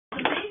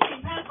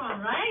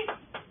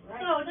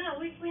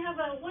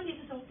have this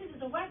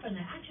is a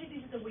webinar. Actually,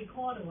 this is a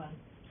recorded one.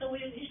 So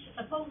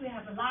suppose we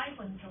have a live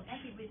one, so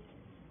every week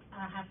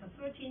have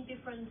 13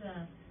 different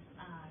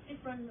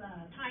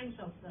times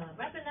of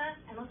webinar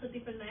and also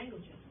different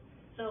languages.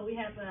 So we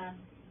have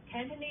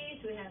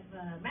Cantonese, we have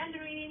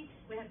Mandarin,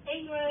 we have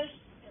English,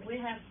 and we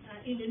have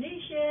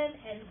Indonesian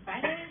and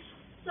Spanish.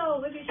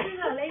 So maybe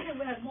sooner or later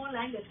we have more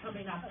language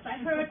coming up. As I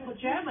heard for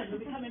German, will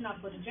be coming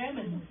up for the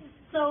German.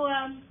 So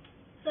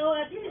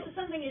this is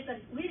something is a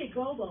really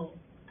global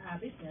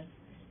business.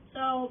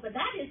 So, but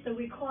that is the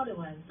recorded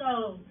one.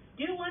 So,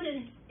 do you want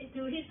to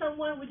hear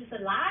someone which is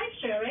a live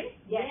sharing?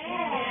 Yes.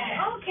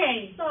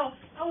 Okay. So,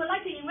 I would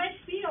like to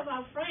invite three of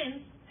our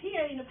friends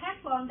here in the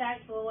platform that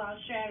for our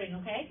sharing.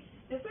 Okay.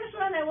 The first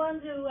one I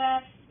want to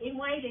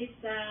invite is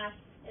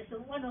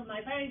one of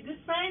my very good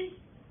friends.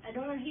 I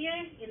know her here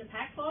in the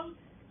platform.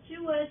 She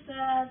was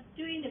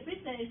doing the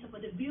business for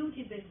the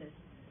beauty business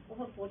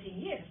over 14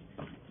 years.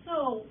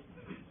 So,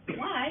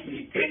 why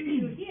come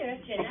to here,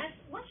 JNS?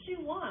 What she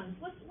wants?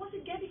 What's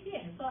it getting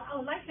here? So I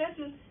would like her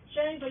to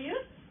share it for you.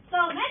 So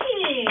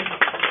Maggie.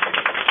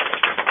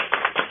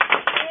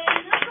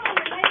 And also I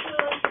would like to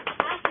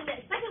ask you the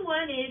second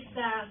one is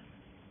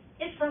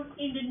it's from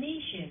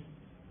Indonesian.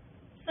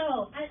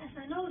 So as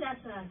I know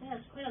that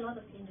there's quite a lot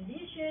of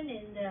Indonesian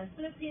and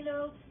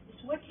Filipino is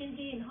working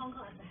here in Hong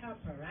Kong as a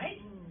helper,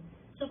 right?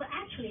 So but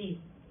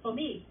actually for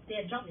me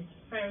their job is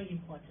very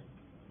important.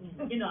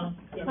 You know,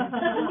 it's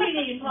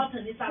really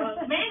important. It's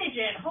our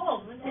manager at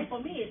home. And for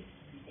me,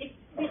 if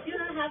we do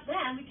not have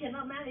them, we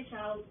cannot manage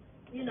our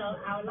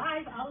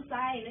life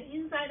outside and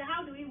inside.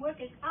 How do we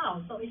work it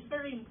out? So it's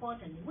very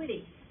important.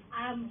 Really,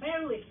 I'm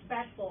very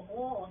respectful for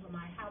all of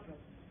my helpers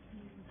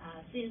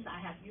since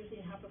I have used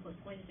helper for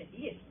 26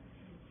 years.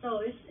 So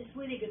it's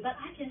really good. But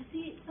I can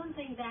see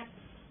something that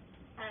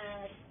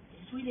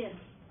it's really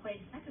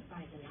quite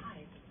sacrifice in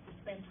life to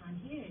spend time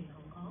here in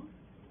Hong Kong,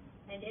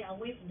 and they're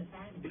away from the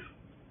family.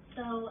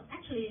 So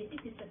actually,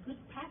 it is a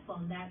good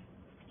platform that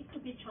it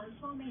could be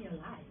transforming your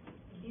life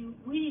if you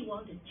really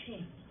want to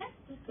change. That's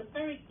a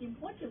very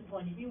important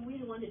point if you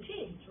really want to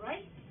change,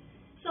 right?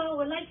 So I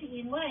would like to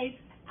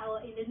invite our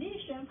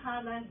Indonesian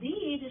partner,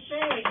 Dee, to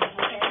share it.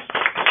 Okay.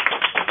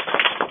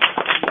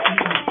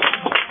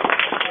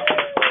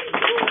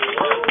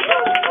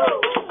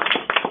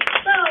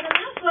 So the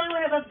next one, we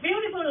have a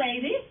beautiful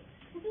lady.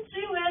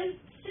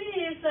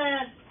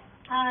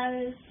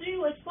 She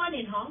was born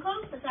in Hong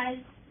Kong, but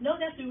I know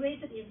that she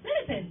raised in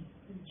Philippines.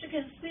 She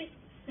can speak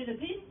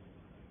Philippine.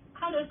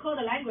 How do you call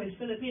the language?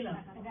 Filipino.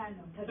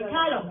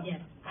 Tagalog.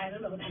 Yes, I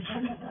don't know that.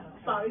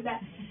 Sorry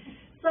that.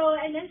 So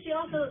and then she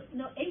also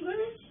know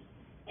English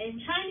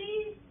and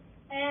Chinese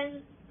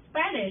and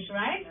Spanish,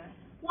 right?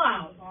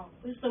 Wow.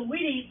 It's a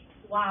really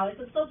wow. It's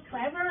so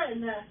clever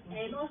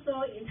and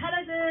also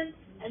intelligent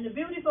and a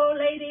beautiful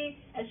lady.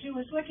 And she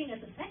was working as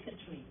a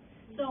secretary.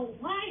 So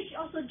why she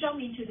also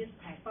jumped into this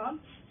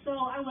platform? So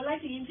I would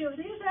like to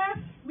introduce her,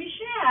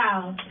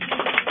 Michelle.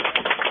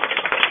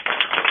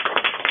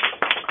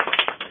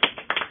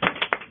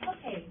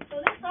 Okay, so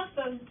let's start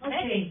from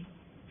Okay.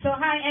 So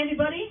hi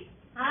everybody.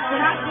 Hi.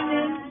 Good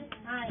afternoon.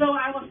 Hi. So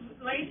I was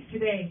late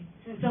today.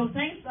 So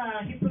thanks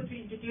Hippo to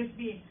introduce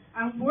me.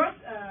 I work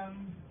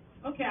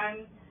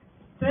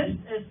this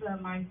is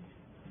my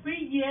 3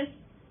 years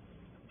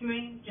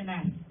doing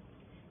JNS.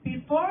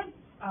 Before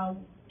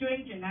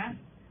doing JNS,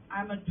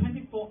 I'm a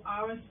 24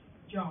 hours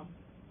job,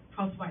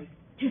 housewife.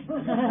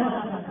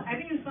 I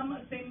think some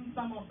of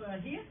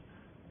here.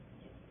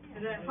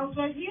 Is a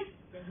housewife here?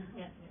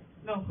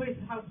 No, who is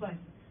housewife?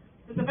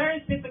 It's a very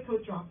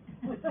difficult job.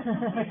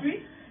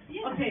 Agree?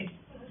 Yeah. Okay.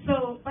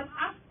 So, but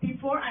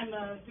before I'm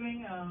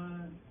doing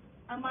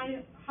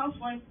my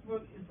housewife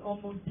work is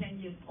almost 10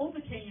 years, over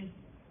 10 years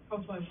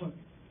housewife work.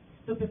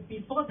 So, but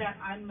before that,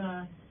 I'm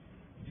a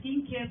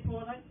skincare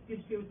product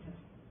distributor.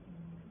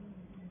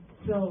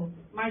 So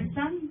my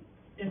son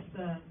is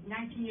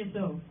 19 years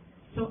old.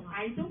 So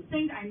I don't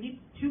think I need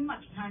too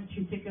much time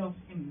to take care of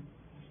him.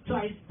 So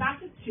I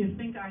started to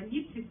think I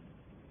need to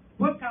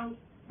work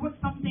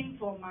something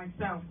for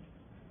myself.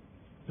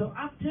 So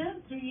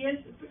after 3 years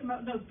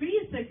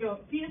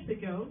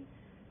ago,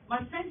 my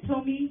friend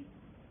told me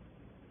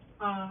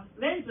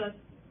there's an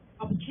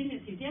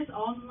opportunity, there's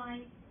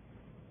online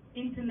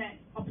internet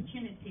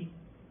opportunity.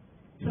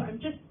 So I'm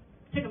just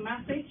take a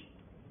message.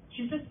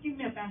 She just give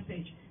me a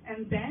message,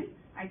 and then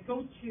I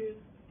go to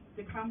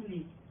the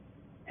company,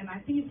 and I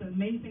think it's an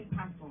amazing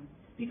platform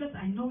because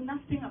I know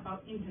nothing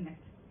about internet.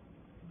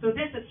 So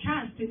there's a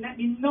chance to let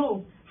me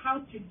know how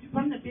to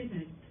run the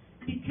business.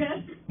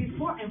 Because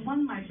before I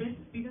run my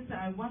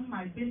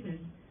business,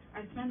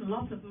 I spend a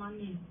lot of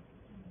money.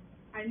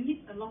 I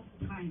need a lot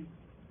of time.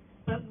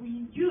 But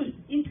we use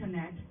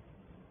internet,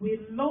 we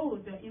lower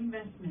the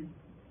investment.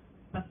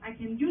 But I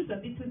can use a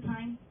little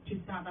time to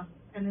start up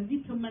and a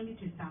little money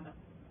to start up.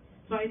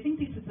 So I think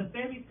this is a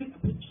very good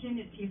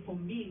opportunity for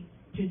me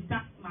to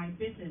start my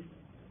business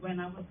when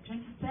I was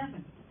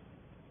 27.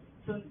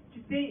 So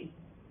today,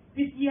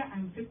 this year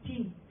I'm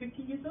 15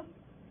 years old.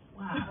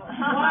 Wow.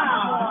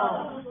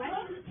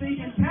 Wow. So you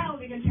can tell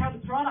the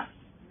products.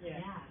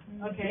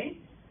 Okay,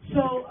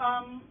 so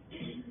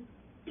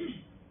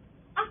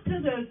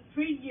after the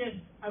 3 years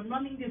I'm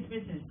running this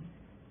business,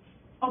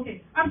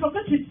 okay, I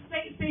forgot to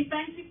say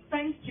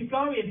thanks to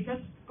Gloria,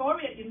 because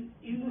Gloria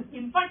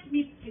invited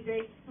me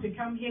today to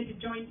come here to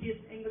join this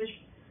English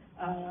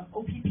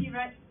OPP,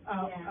 right?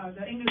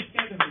 The English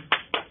gathering.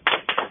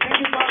 Thank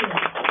you, Gloria.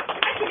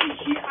 Actually,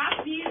 she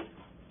asked me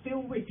few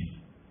weeks,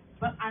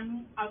 but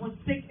I was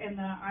sick and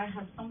I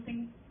have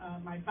something,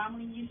 my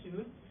family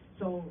issue,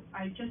 so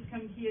I just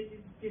come here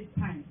this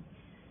time.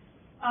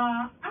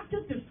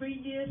 After the 3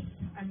 years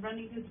I'm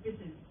running this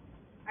business,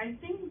 I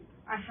think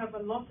I have a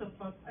lot of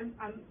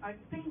I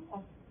think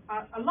of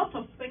a lot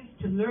of things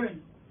to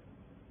learn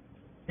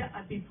that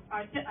I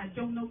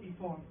don't know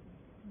before.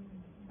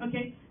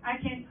 Okay, I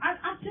can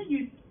after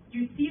you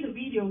see the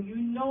video, you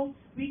know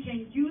we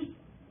can use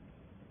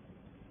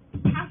the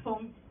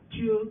platform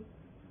to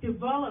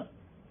develop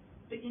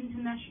the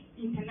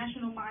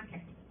international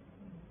market.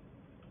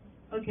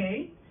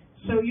 Okay,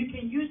 so you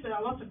can use a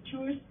lot of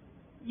tools,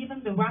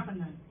 even the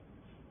webinar.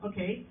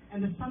 Okay,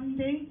 and the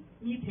Sunday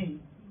meeting.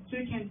 So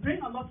you can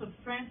bring a lot of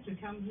friends to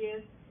come here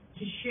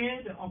to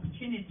share the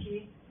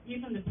opportunity,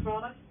 even the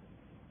product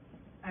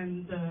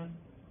and the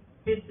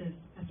business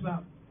as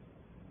well.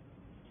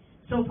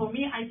 So for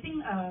me, I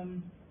think,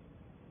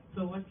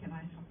 so what can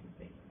I have to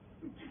say?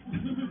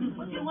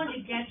 What do you want to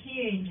get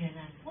here in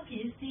JNS? What can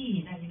you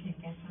see that you can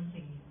get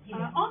something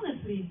here?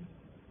 Honestly,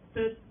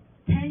 the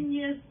 10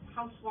 years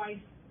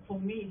housewife for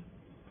me,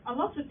 a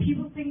lot of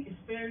people think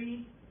it's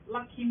very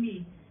lucky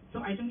me, so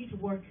I don't need to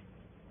work.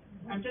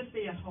 I just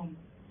stay at home.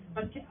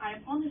 But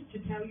I'm honest to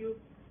tell you,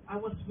 I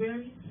was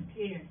very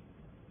scared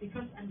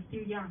because I'm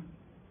still young.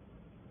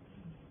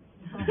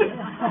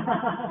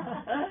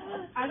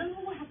 I don't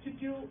know what I have to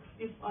do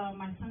if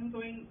my son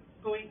going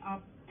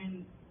up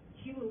and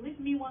he will leave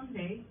me one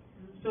day,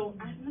 so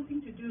I have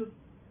nothing to do.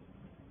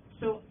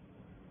 So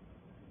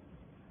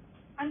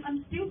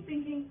I'm still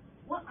thinking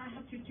what I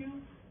have to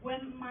do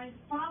when my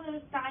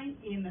father died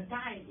in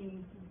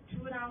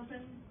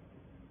 2000.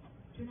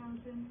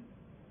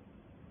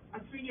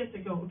 3 years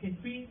ago, okay,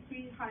 three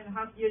and a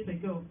half years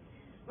ago.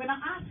 When I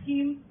asked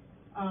him,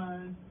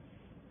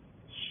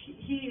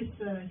 he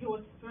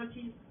was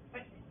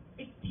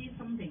 80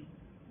 something.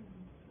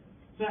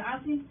 So I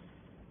asked him,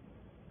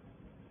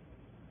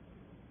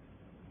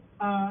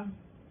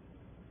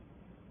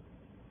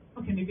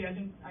 okay, maybe I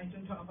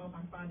don't talk about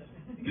my father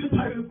because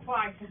I will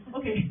cry.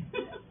 Okay,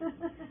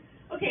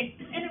 okay.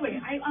 Anyway,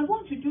 I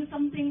want to do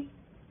something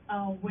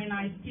when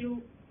I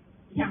still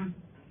young.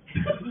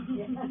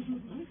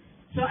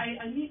 So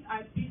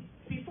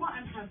before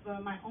I have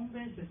my own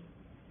business,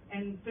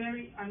 and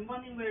I'm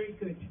running very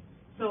good.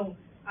 So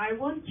I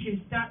want to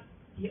start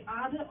the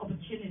other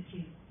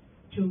opportunity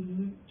to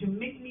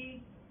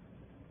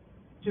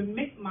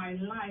make my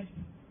life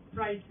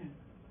brighter.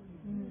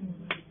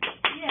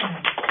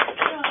 Yeah.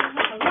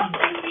 Not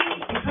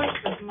only because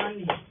of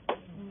money,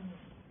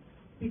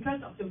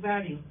 because of the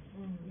value.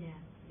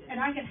 And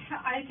I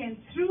can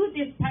through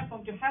this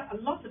platform to help a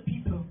lot of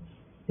people.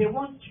 They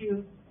want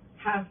to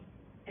have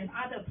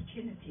another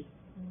opportunity.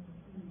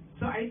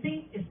 So I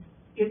think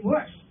it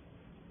works.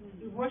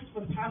 It works for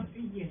the past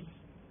 3 years.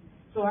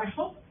 So I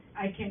hope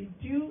I can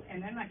do,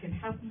 and then I can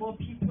help more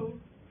people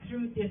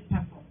through this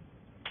platform.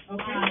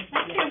 Okay.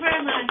 Thank you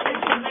very much. Thank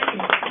you very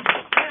much.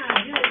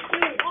 Yeah, you're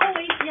still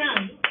always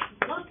young.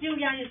 Not still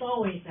young is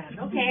always that.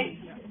 Okay.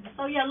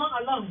 So you're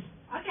not alone.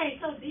 Okay.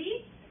 So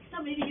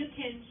maybe you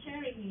can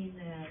share it in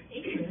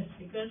English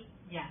because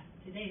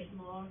today is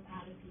more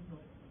other people,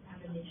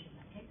 other nations.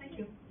 Okay. Thank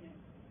you.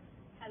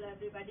 Hello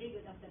everybody,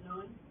 good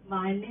afternoon.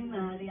 My name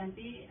is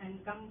Rianti and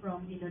come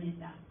from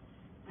Indonesia.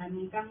 I'm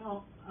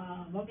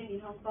working in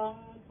Hong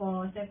Kong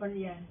for 7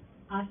 years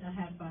as a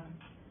helper.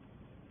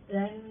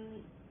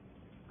 Then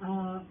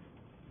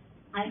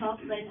I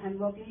hope when I'm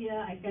working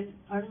here I can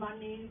earn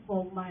money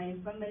for my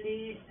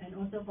family and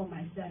also for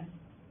myself.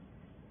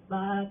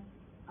 But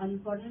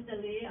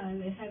unfortunately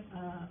I have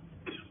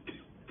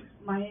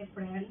my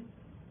friend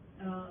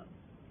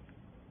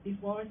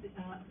before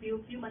a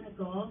few months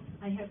ago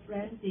I have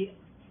friends. She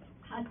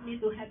asked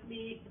me to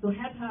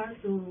help her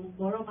to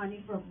borrow money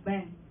from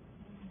bank,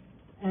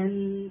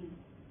 and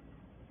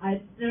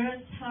I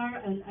trust her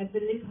and I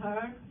believe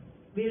her.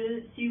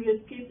 She will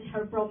keep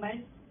her promise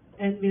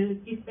and will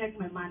give back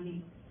my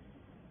money.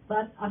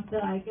 But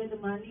after I get the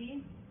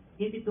money,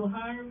 give it to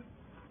her.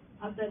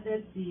 After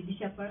that, she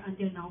disappeared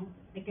until now.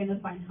 I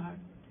cannot find her.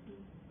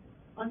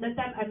 On that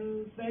time,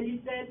 I'm very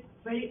sad,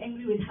 very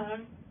angry with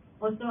her.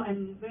 Also,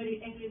 I'm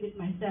very angry with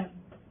myself.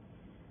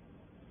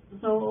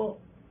 So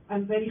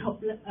I'm very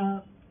hopeless,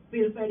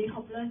 feel very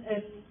hopeless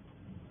and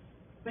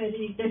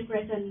very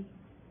desperate.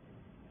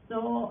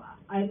 So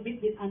I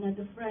meet with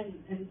another friend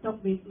and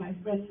talk with my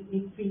friend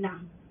named Fina.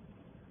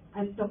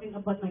 I'm talking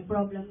about my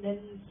problem.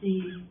 Then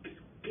she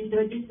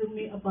introduced to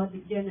me about the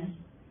JNS.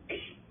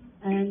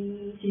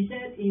 And she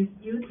said, if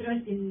you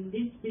trust in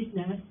this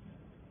business,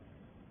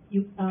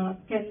 you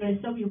can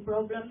resolve your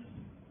problem,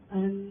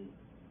 and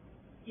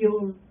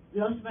you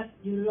lost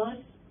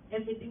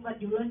everything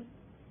what you lost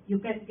you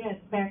can get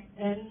back.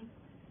 And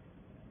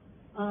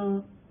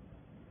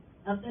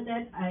after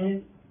that,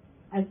 I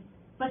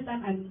first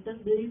time I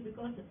don't believe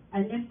because I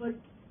never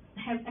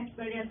have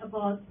experience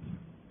about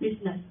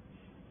business.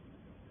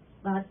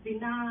 But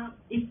Vina,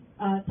 if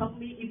told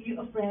me if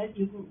you're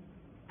afraid,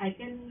 I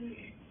can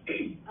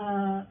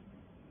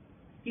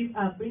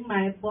bring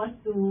my boss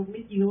to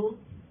meet you,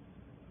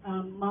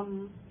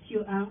 Mom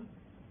Xiu Ang.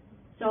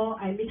 So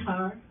I meet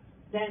her.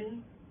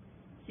 Then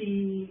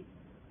she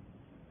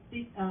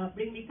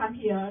bring me come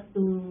here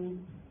to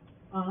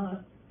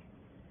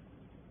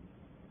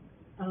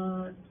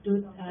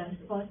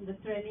for the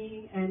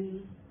training,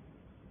 and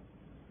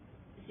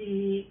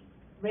she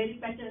very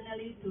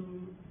passionately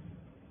to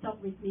talk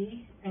with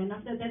me. And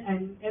after that,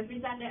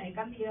 every Sunday I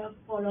come here,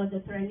 follow the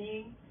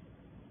training.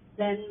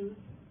 Then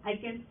I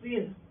can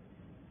feel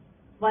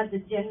what the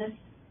JNS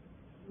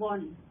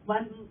want,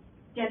 what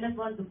JNS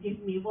want to give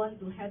me, want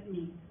to help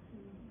me.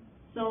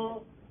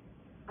 So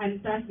I'm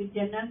trust with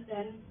JNS,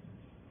 and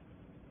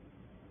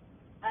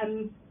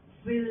I'm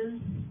feel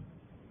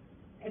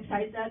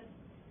excited.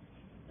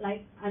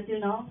 Like until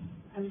now,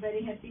 I'm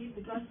very happy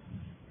because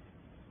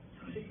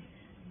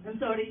I'm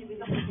sorry.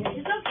 It's okay.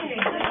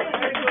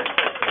 Very good.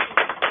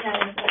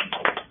 Yeah.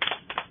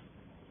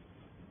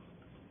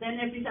 Then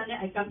every Sunday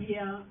I come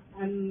here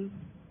and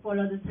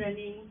follow the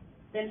training.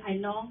 Then I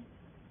know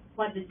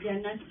what the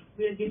JNS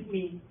will give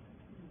me.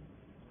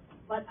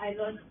 What I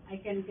lost, I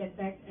can get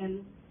back.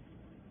 And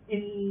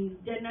in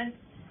JNS,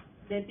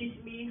 they teach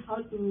me how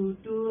to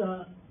do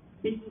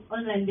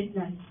online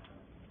business.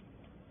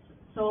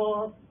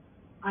 So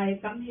I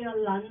come here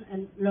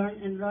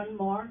learn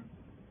more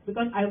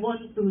because I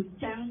want to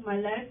change my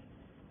life.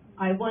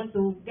 I want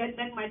to get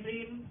back my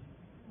dream,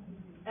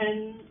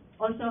 and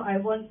also I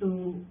want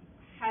to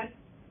help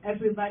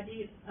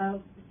everybody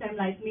same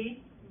like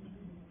me.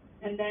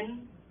 And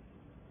then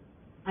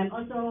I'm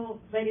also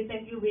very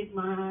thank you with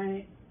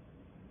my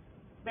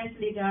best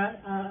leader,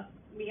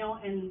 Mio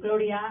and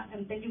Gloria,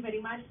 and thank you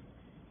very much.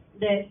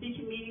 They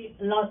teach me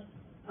a lot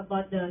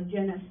about the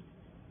JNS.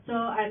 So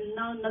I'm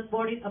now not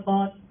worried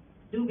about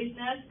do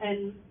business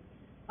and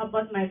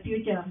about my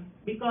future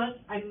because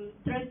I'm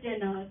trust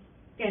JNS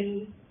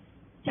can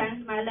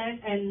change my life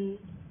and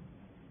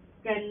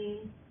can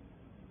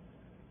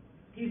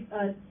give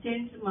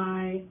change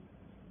my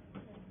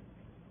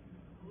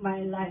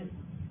life.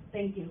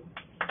 Thank you.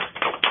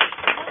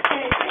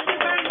 Okay, thank you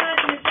very much,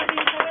 Mr. B.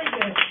 Very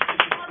good.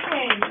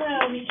 Okay,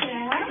 so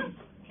Michelle.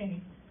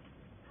 Okay.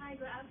 Hi,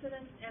 good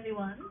afternoon,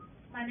 everyone.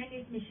 My name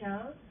is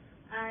Michelle.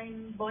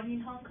 I'm born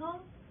in Hong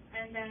Kong,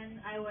 and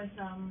then I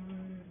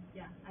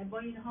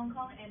born in Hong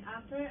Kong, and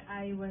after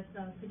I was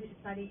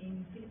studying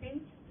in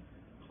Philippines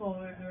for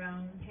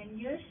around 10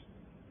 years.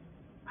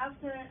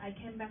 After I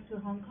came back to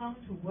Hong Kong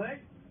to work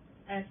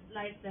as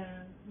like the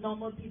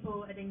normal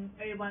people. I think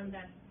everyone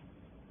that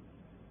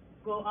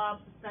go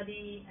up,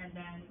 study, and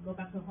then go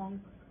back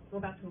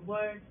to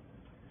work.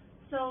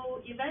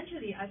 So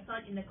eventually, I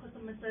started in the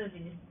customer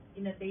service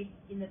in the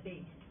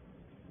base,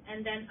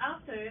 and then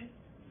after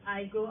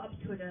I go up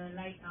to the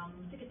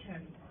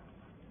secretary,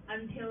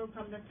 until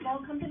from the small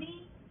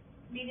company,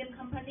 medium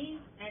company,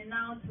 and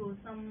now to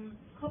some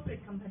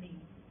corporate company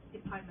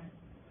department.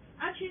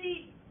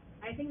 Actually,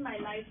 I think my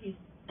life is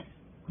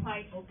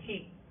quite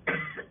okay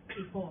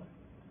before,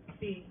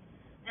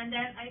 and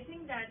then I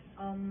think that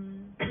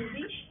to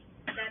reach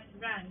that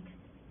rank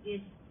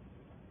is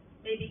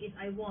maybe if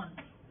I want.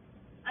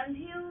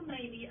 Until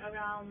maybe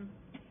around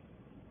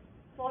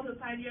 4 to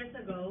 5 years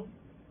ago,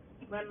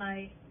 when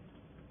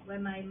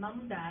my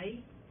mom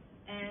died,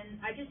 and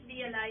I just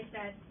realized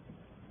that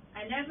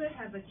I never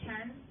have a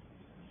chance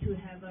to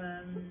have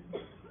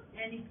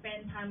any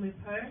spend time with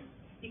her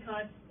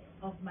because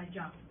of my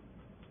job.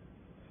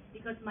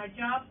 Because my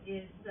job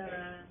is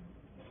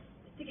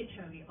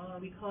secretary, or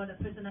we call the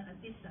personal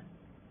assistant,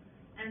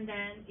 and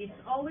then it's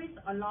always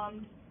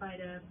alarmed by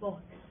the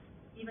boss,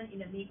 even in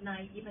the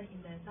midnight, even in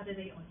the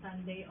Saturday or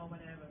Sunday or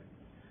whatever.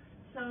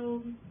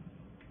 So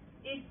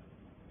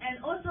and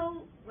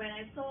also when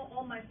I saw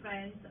all my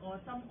friends or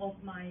some of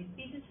my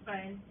business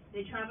friends,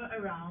 they travel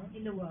around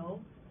in the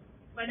world.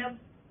 When I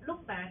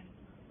look back,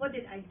 what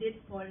did I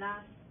did for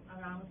last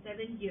around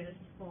 7 years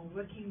for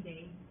working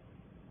day?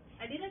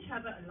 I didn't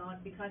travel a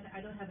lot because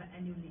I don't have an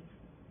annual leave.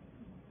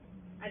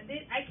 I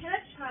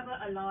cannot travel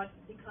a lot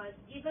because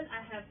even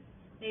I have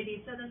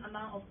maybe certain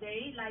amount of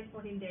days, like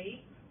 14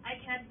 days,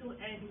 I can't do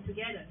anything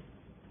together.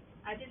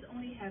 I just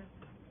only have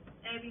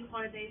every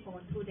holiday for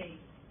 2 days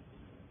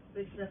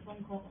with the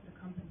phone call of the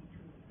company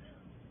too.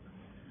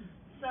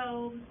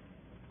 So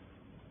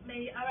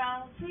maybe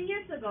around 3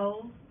 years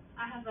ago,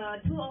 I have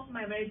two of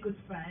my very good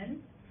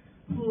friends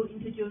who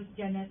introduced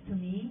JNS to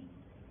me,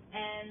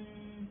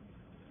 and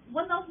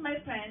one of my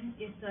friends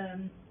is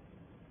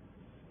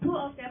two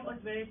of them are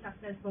very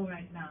successful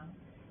right now,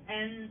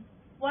 and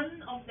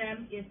one of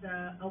them is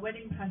a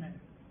wedding planner,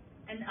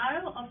 and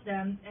other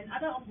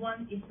of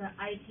one is an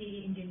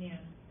IT engineer.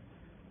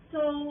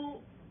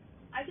 So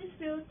I just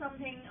feel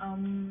something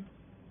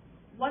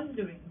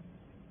wondering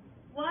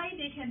why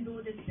they can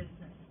do this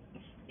business.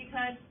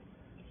 because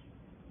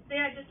they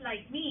are just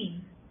like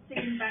me,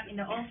 sitting back in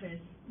the office,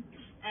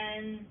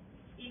 and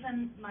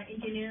even my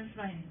engineering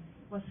friend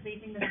was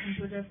facing the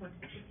computer for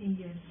 15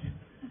 years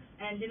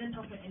and didn't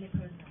talk to any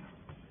person.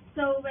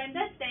 So when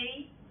that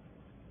day,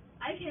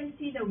 I can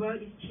see the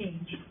world is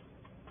changed.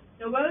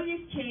 The world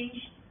is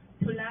changed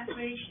to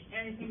leverage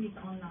everything is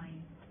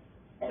online.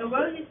 The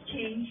world is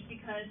changed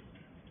because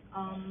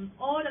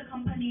all the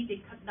companies,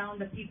 they cut down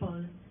the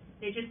people.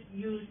 They just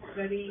use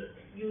very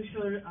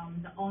usual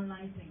the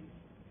online things.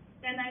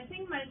 Then I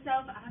think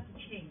myself, I have to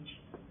change.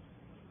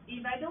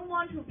 If I don't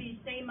want to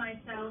stay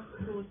myself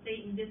to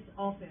stay in this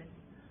office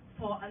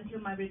for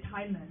until my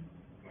retirement,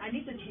 I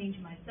need to change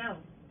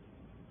myself.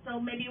 So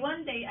maybe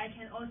one day I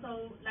can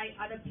also, like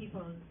other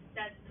people,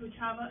 that to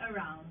travel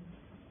around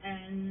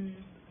and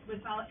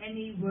without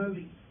any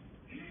worries.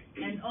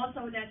 And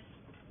also that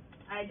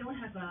I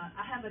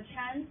have a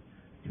chance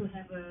to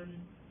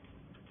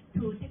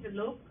to take a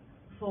look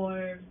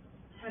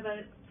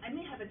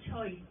have a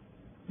choice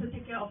to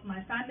take care of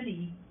my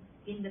family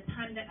in the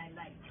time that I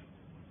like.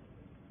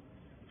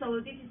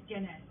 So this is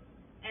JNS.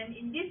 And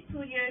in these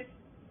 2 years,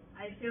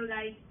 I feel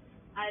like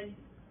I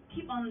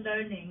keep on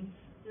learning.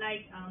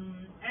 Like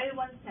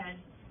everyone said,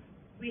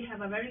 we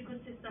have a very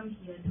good system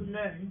here to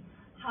learn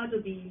how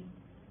to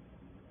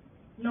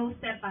know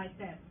step by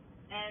step.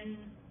 And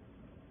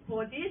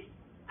for this,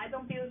 I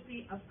don't feel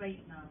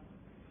afraid now.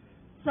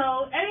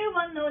 So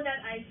everyone know that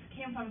I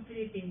came from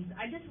Philippines.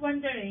 I just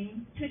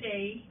wondering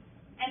today,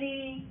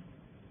 any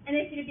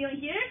Filipino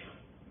here?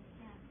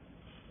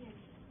 Yes.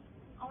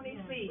 Only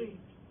Yeah, 3. three.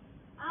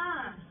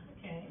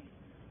 Okay.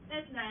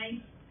 That's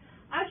nice.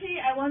 Actually,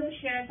 I want to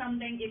share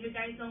something. If you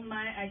guys don't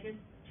mind, I just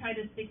try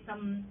to speak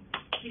some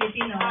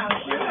Filipino.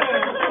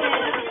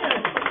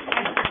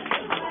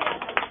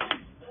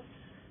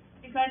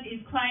 Because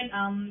it's quite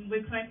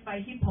requested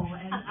by Hippo,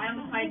 and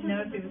I'm quite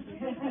nervous.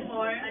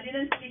 Or I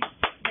didn't speak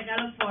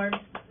Tagalog for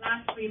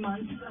last 3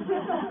 months.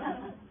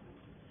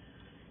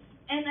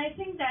 And I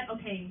think that,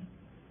 okay,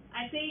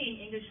 I say in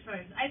English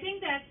first. I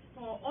think that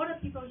for all the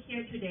people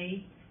here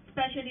today,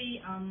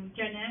 especially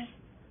JNS,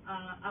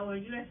 our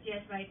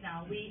USGS right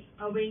now, we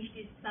arranged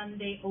this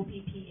Sunday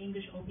OPP,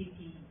 English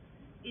OPP.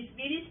 It's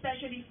really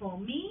especially for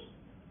me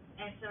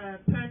as a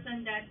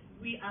person that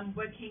I'm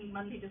working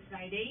Monday to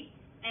Friday,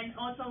 and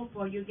also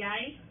for you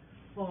guys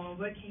for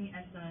working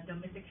as a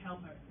domestic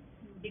helper,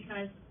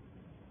 because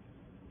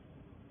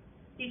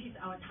this is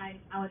our time,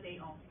 our day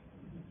off.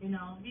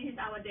 This is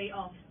our day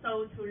off,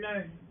 so to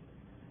learn.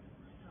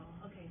 So,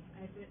 okay,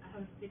 I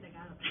have to speak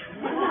Tagalog.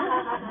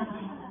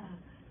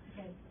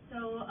 Okay.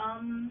 So,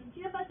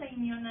 sino ba sa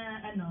inyo na,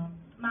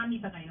 mami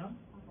ba kayo?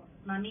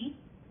 Mami?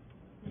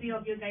 3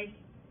 of you guys?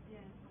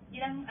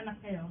 Ilang anak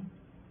kayo?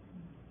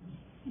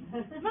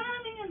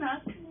 Maraming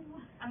anak.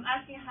 I'm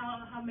asking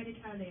how many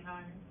child they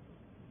are.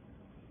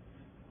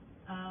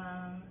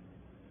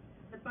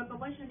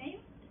 What's your name?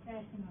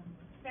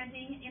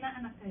 Kasi ilang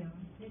anak kayo?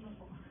 5?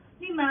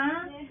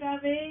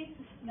 Grabe.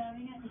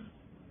 Dami nga.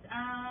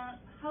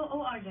 How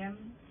old are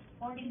them?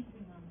 14.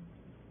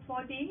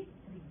 14?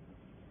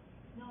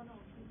 No.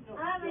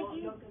 May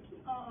kids.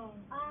 Oo.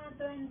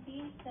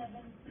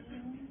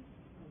 2017.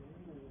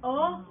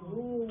 Oh?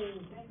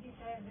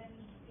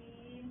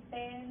 2017,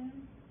 10,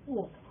 9,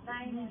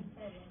 and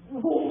 7.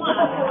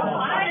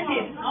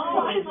 Wow.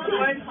 Always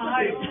work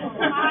hard.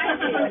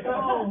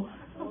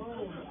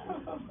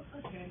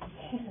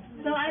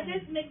 So I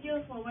just make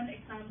you for one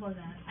example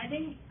that I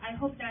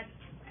hope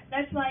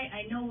that's why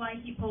I know why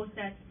he posted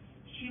that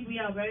we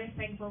are very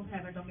thankful to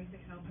have a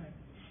domestic helper,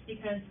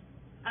 because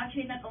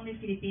actually not only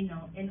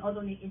Filipino and also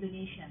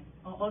Indonesian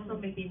or also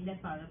maybe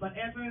Nepal,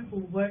 whatever who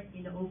work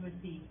in the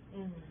overseas.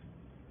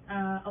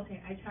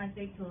 Okay, I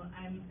translate to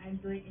I'm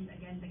doing it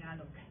again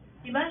Tagalog.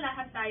 Diba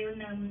lahat tayo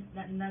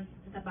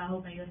nagtatrabaho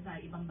kayo sa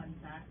ibang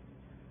bansa?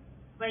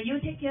 When you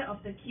take care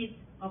of the kids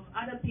of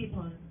other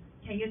people,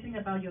 can you think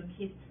about your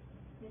kids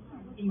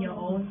in your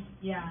own?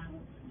 Yeah.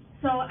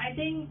 So I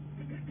think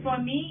for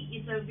me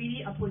it's a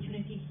really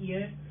opportunity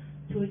here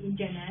in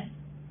JNS,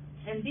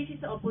 and this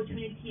is an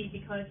opportunity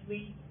because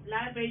we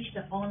leverage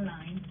the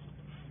online,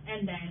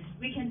 and then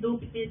we can do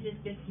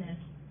business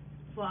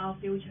for our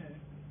future,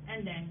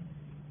 and then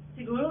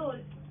siguro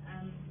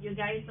you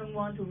guys don't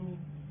want to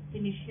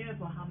finish here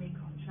for how many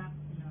contracts,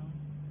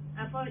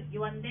 and for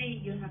one day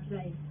you have to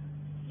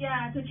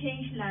to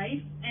change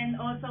life,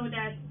 and also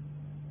that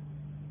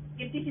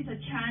if this is a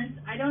chance,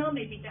 I don't know,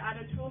 maybe the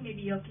other 2,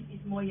 maybe your kid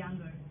is more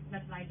younger,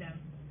 not like them.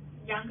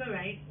 Younger,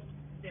 right?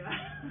 Diba?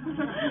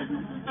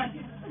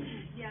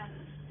 Yeah.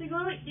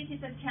 Siguro this is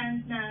a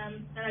chance na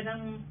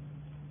talagang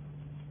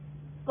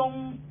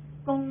kung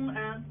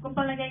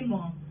palagay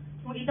mo,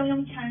 kung itong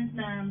yung chance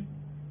na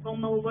kung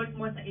ma-work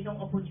mo sa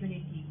itong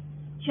opportunity,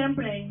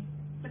 syempre,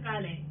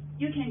 sakali,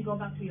 you can go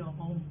back to your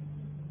home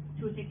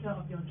to take care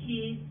of your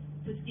kids,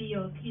 to see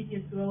your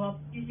kids grow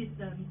up. This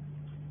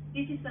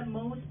is the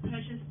most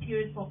precious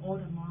period for all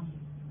the moms.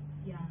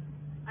 Yeah,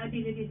 I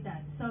believe it's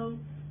that. So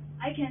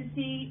I can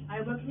see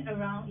I'm working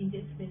around in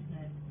this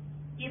business.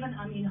 Even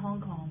I'm in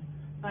Hong Kong,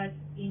 but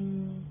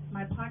in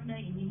my partner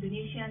in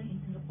Indonesia,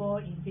 in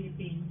Singapore, in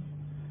Philippines,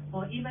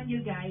 or even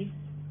you guys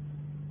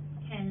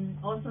can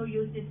also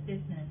use this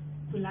business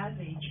to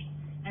leverage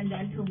and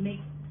then to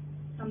make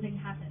something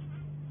happen.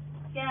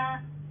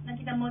 Kaya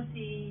nakita mo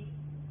si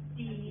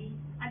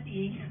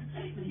Ati,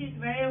 she's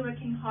very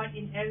working hard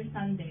in every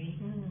Sunday.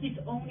 His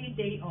only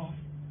day off.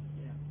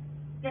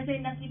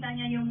 Kasi nakita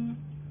niya yung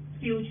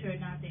future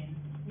natin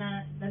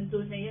na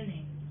nandun na yun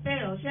eh.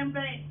 Pero,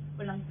 syempre,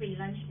 walang free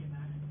lunch, di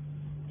ba?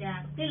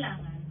 Kaya,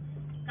 kailangan,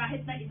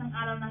 kahit na isang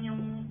araw lang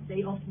yung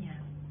day off niya,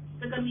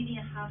 gagamitin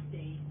niya half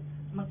day,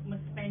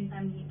 mag-spend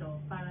time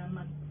dito para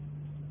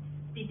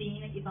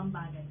magtitingin ng ibang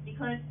bagay.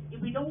 Because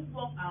if we don't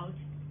walk out,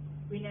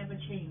 we never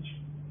change.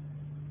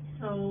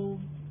 So,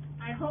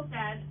 I hope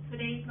that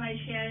today's my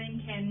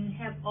sharing can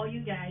help all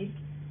you guys,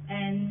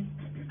 and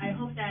I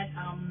hope that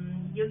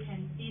you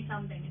can see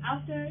something.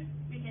 After,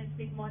 we can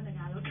speak more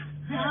Tagalog.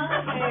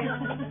 Okay.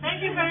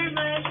 Thank you very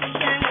much,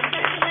 Michelle.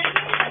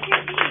 Thank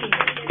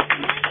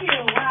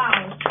you.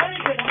 Wow.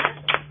 Very good,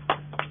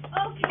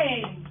 huh?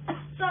 Okay.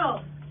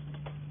 So,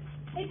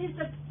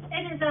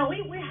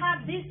 we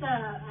have this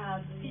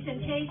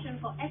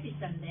presentation for every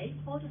Sunday,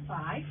 4 to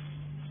 5.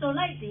 So,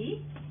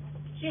 Lady,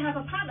 she have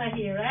a partner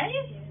here, right?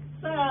 Yes.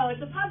 So,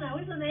 it's a partner.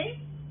 What's her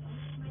name?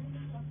 My name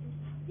is Sophie.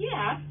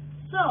 Yeah.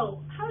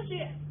 So,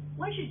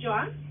 when she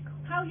joined,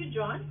 how you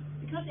join?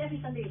 Because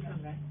every Sunday you come,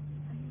 right?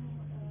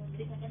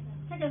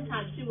 Second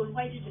time she will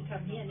invite you to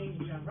come here and then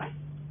you join, right?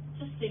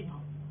 Just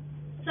simple.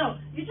 So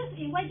you just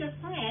invite your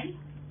friend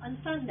on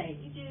Sunday.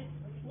 If you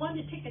want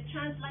to take a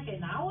chance like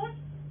an hour,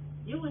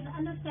 you will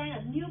understand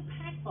a new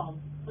platform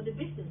for the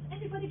business.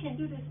 Everybody can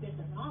do this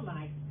business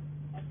online,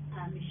 as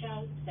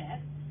Michelle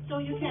said. So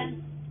you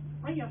can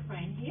bring your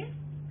friend here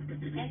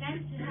and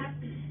then to have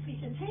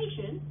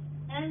presentation.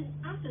 And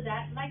after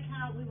that, like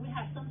how we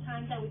have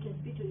sometimes that we can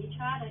speak to each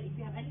other if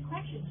you have any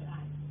questions to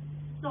ask.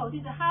 So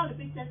this is how the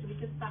business we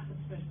can start the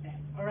first step.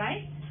 All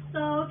right.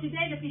 So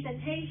today the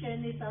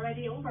presentation is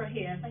already over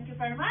here. Thank you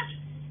very much.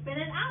 But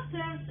then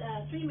after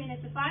 3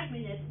 minutes to 5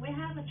 minutes, we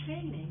have a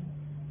training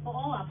for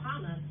all our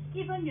partners.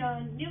 Even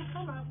your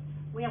newcomer,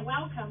 we are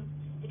welcome.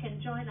 You can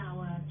join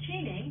our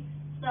training.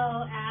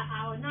 So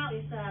our now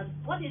is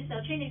what is the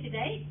training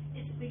today?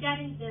 It's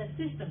regarding the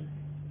system.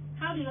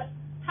 How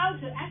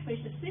to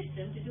activate the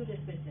system to do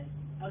this business.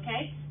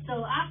 Okay?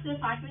 So after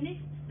 5 minutes,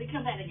 we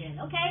come back again.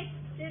 Okay?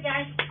 See you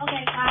guys.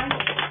 Okay, bye.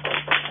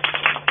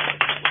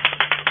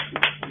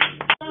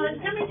 So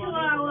coming to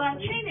our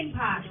training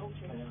part.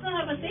 So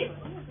have a seat.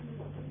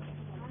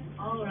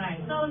 All right.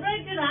 So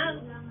very good,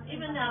 huh?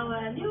 Even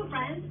our new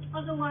friends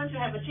also want to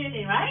have a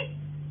training, right?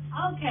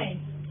 Okay.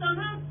 So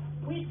now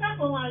we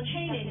start with our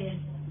training is,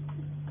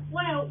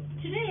 well,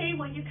 today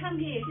when you come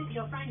here, if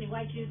your friend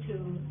invites you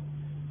to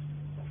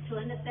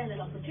understand the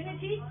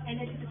opportunity,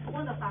 and this is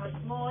one of our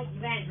small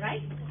events,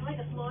 right? It's like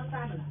a small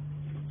seminar.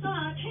 So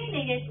our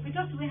training is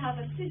because we have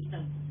a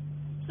system.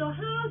 So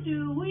how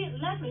do we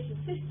leverage the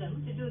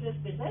system to do this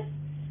business?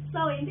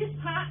 So in this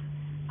part,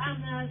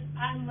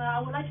 I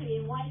would like to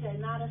invite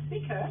another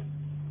speaker,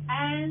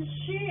 and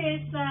she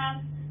is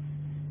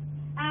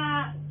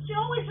she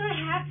always very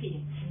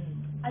happy.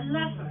 I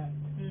love her,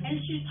 and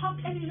she talks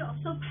everything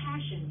so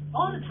passionate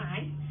all the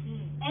time,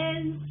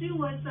 and she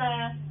was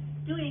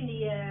doing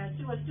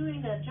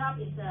the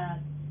job as a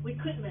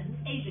recruitment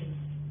agent,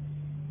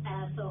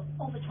 so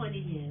over 20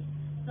 years.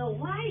 So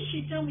why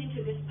she jumped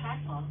into this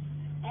platform?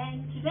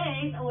 And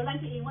today I would like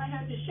to invite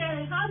her to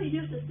share how to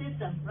use the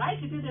system, right,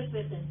 to do this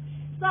business.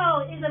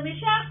 So it's a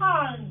Michelle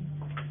Hong.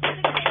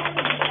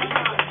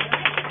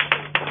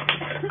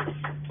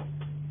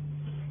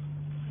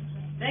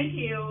 Thank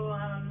you.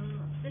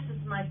 This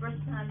is my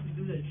first time to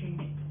do the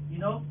training. You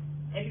know,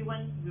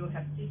 everyone will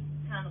have this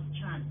kind of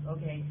chance.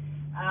 Okay.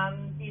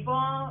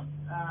 Before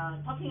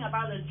talking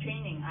about the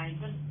training, I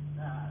just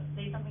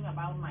say something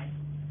about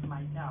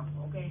myself.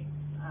 Okay.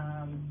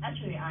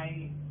 Actually,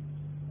 I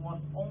was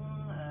on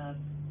a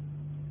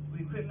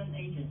recruitment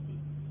agency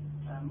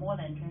more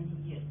than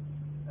 20 years.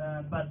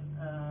 But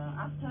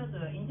after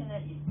the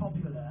internet is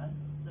popular,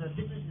 the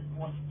business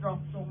was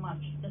dropped so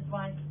much. That's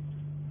why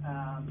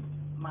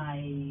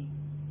my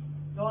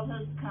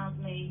daughter's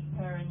classmate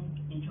parents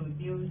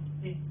introduced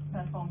this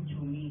platform to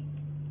me.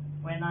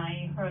 When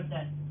I heard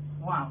that,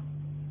 wow,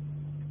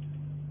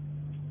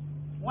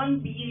 1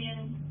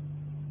 billion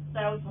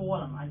sales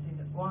volume, I think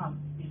that, wow,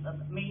 it's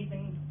an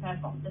amazing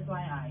platform. That's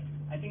why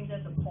I think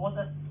that the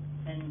product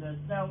and the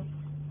sales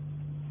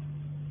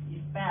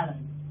is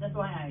balanced. That's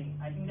why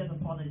I think that the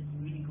product is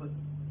really good.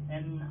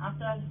 And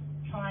after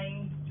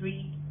trying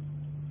 3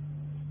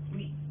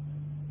 weeks,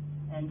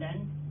 and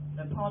then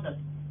the product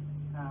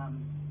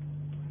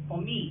for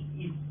me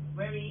is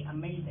very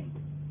amazing.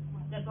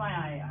 That's why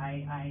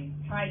I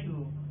try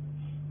to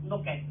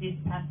look at this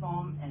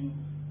platform and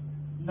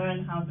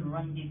learn how to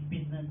run this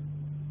business.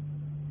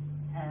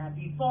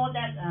 Before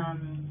that,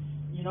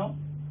 you know,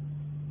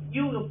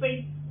 you will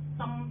face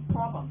some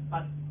problems,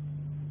 but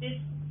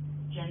this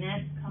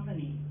JNS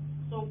company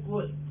so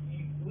good.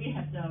 We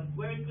have the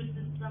very good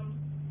system.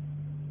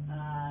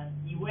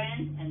 You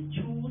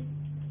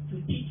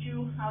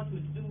how to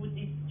do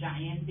this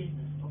giant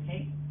business,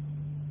 okay?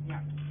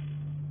 Yeah.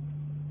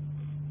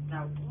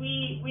 Now,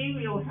 we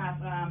will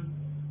have a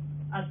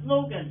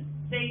slogan,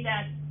 say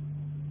that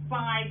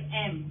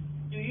 5M.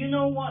 Do you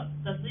know what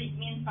does it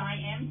mean,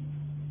 5M?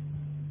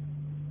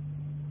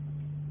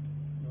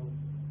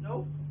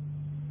 No?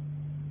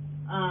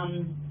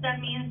 That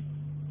means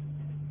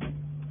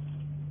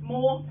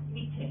more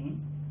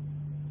meeting,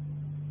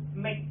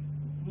 make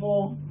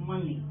more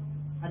money.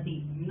 I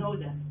think you know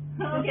that.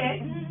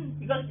 Okay?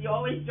 Because you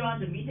always join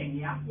the meeting,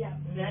 yeah? Yeah.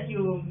 Then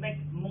you make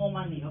more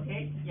money,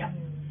 okay? Yeah.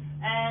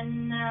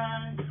 And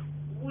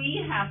we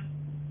have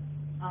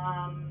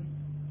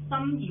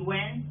some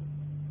events.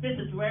 This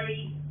is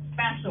very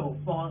special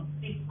for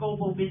this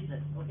global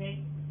business,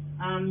 okay?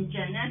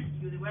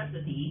 JNS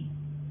University.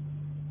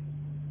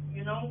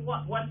 You know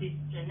what is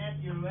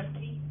JNS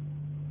University?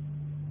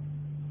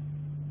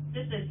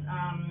 This is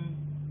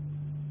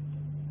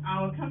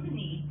our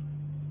company.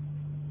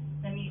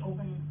 Let me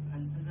open a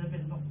little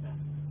bit look there.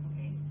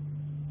 Okay.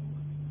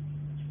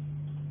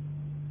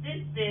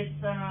 This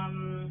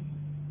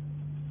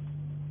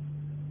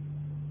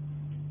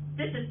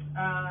is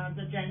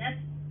the JNS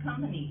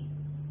company.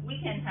 We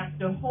can have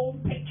the whole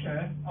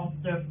picture of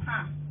the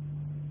past,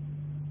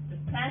 the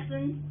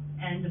present,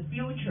 and the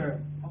future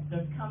of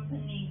the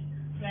company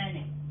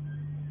planning.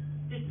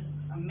 This is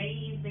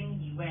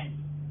amazing event.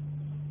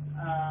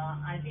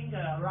 I think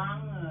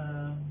around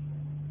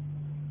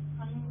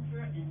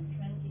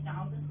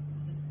 120,000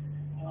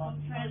 or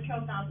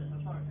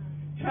 12,000. Sorry,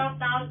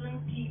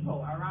 12,000 people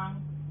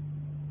around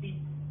this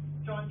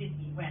join this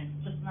event,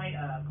 just like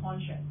a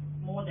concert,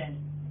 more than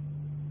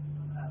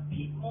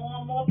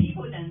more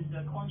people than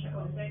the concert.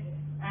 Okay,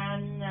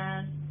 and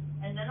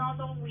then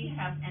also we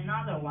have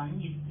another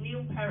one is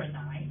New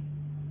Paradise.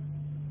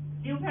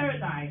 New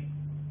Paradise.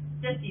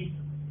 This is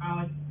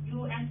our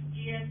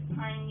USGS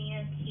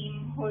pioneer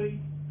Kim Hui,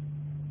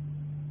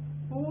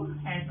 who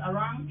has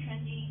around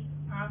 20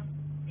 past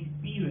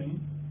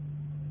experience.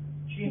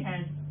 She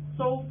has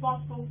so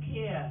thoughtful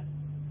care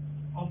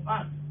of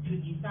us to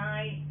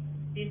design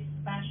this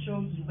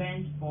special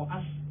event for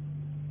us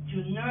to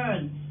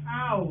learn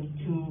how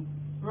to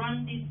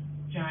run this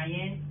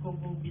giant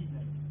global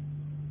business.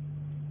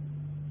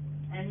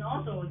 And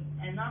also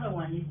another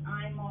one is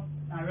IMOD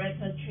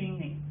Director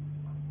Training.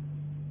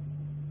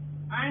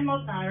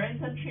 IMOD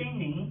Director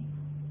Training,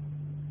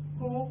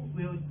 who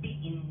will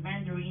speak in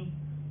Mandarin,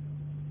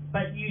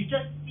 but you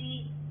just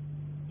see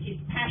his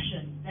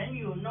passion, then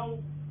you know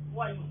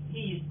what he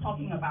is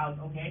talking about,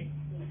 okay?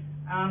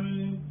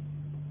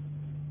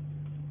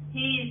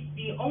 He is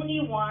the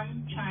only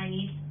one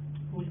Chinese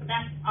who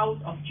steps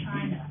out of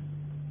China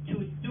to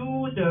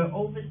do the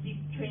overseas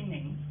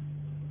training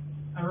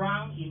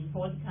around in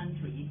 4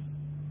 countries.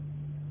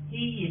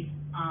 He is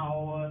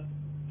our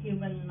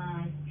human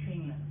life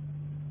trainer.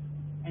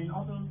 And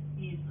also,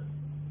 he is,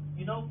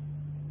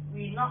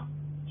 we not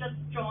just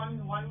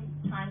join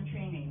one-time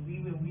training. We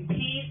will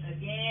repeat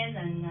again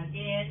and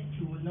again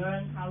to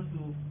learn how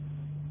to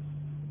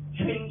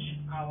change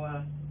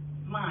our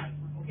mind,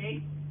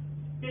 okay?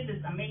 This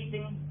is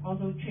amazing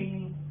also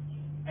training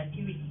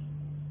activity.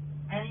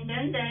 And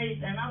then there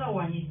is another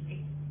one, is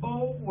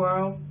Expo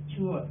World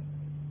Tour.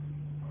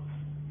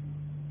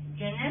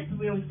 JNS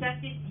will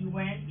set this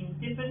event in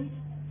different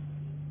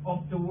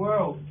of the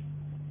world,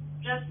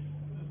 just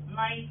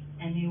like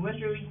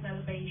anniversary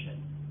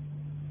celebration.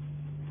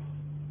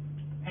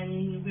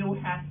 And we'll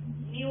have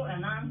new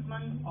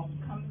announcement of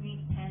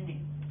company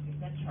planning,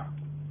 etc.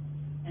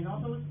 And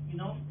also,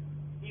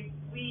 if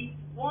we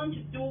want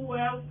to do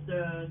well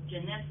the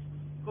JNS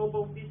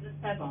Global Business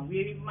Platform,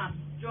 we must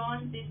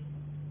join this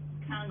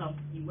kind of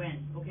event,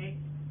 okay?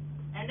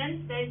 And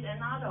then there's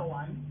another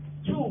one,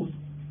 tools,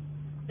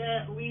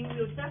 that we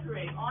will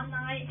separate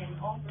online and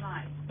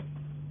offline.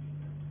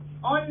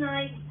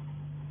 Online,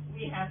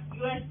 we have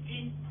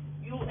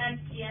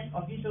USGS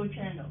official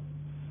channel,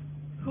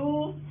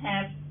 who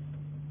have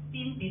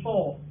been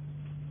before.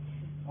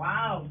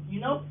 Wow, we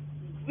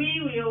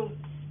will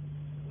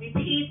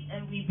repeat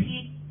and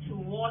repeat to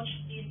watch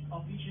this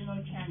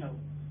official channel,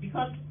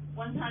 because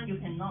one time you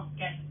cannot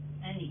get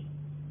any.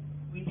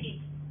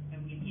 Repeat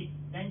and repeat,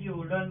 then you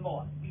will learn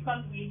more,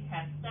 because we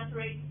have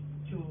separate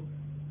to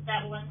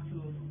step 1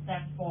 to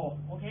step 4,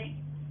 okay?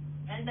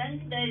 And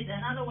then there is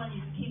another one,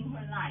 is Kim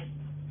Hui Life.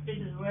 This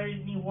is a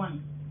very new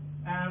one.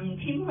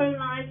 Kim Hui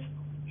Life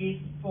is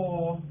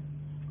for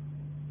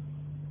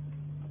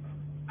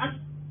us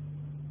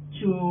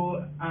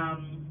to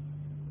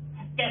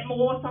get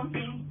more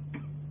something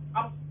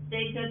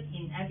updated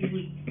in every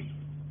week.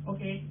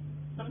 Okay,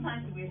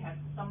 sometimes we have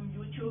some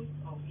YouTube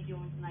or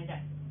videos like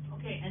that.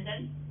 Okay, and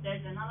then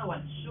there's another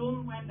one,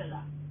 Zoom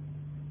webinar.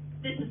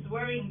 This is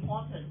very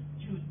important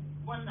to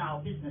run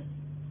our business.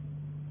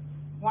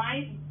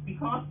 Why?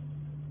 Because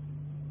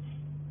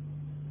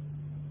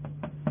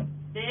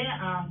there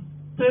are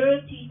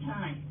 30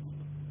 times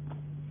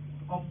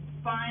of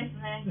 5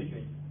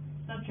 languages,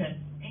 such as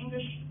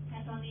English,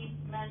 Cantonese,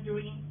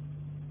 Mandarin,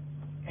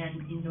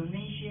 and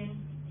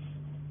Indonesian,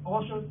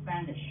 also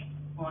Spanish.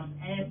 on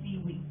every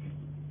week.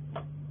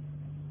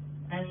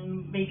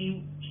 And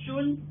maybe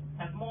soon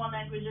have more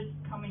languages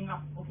coming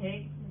up,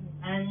 okay?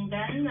 And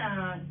then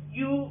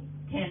you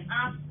can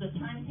ask the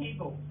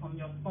timetable from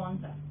your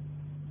sponsor.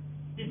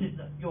 This is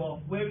your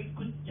very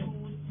good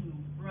tool to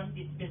run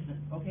this business,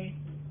 okay?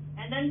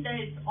 And then there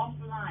is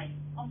offline.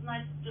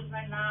 Offline, just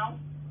like now,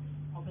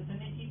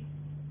 opportunity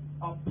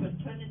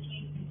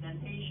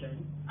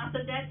presentation.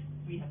 After that,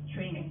 we have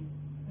training.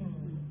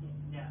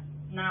 Yeah.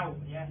 Now,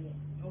 yeah.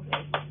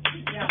 Okay.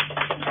 Yeah.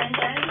 And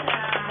then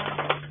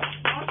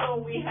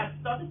also we have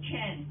Dr.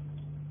 Chen.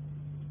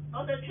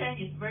 Dr. Chen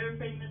is very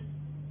famous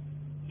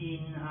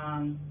in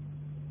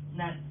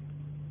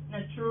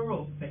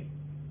naturopathy.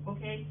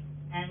 Okay,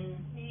 and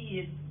he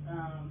is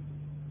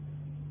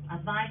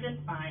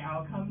advised by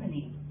our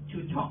company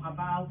to talk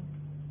about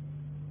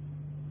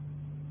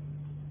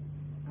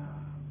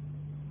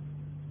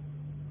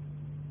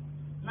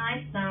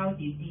lifestyle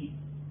disease,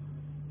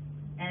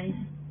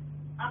 and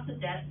after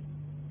that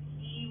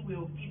he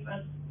will give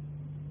us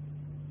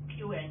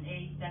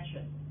Q&A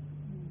session,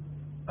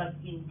 but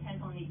in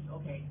Cantonese,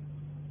 okay.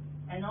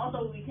 And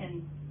also we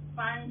can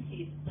find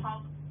his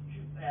talk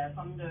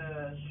from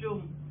the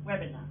Zoom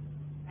webinar.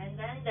 And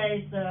then there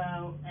is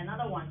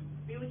another one,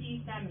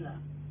 beauty seminar,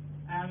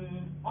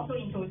 also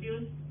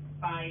introduced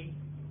by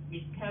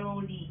Miss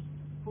Carol Lee,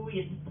 who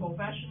is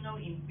professional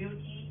in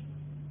beauty,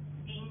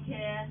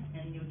 skincare,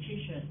 and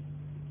nutrition.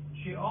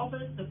 She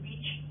offers the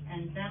speech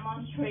and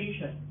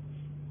demonstration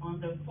on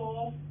the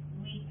 4th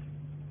week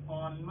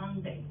on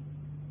Monday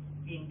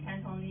in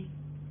Cantonese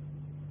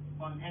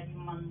on every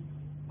month,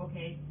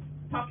 okay?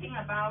 Talking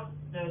about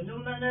the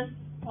numerous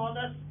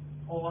products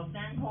or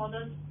scent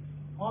products,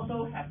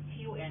 also have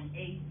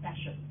Q&A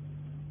session.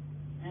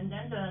 And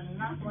then the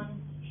last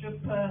one,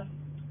 Super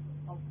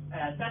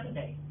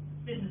Saturday.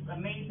 This is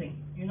amazing,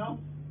 you know.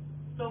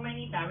 So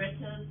many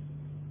directors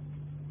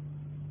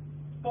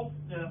book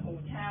the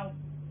hotel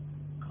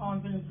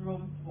conference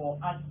room for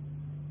us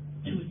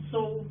to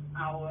show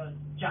our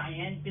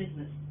giant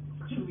business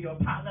to your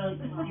partners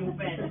and new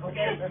friends,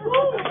 okay?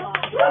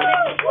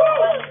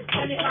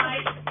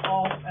 25th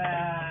of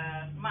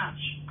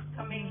March,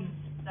 coming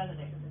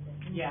Saturday.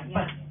 Yeah,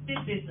 but this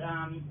is,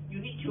 you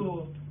need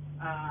to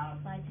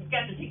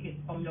get the ticket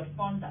from your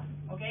sponsor,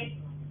 okay?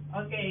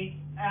 Okay,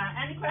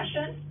 any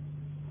questions?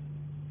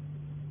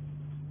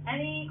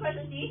 Any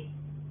questions, Dee?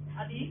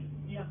 Adi?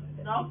 Yeah.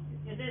 No?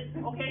 Is it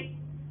okay?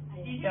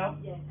 Detail?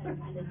 Yes, I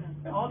understand.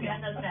 Okay,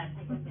 understand.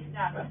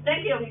 Yeah,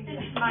 thank you. This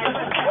is my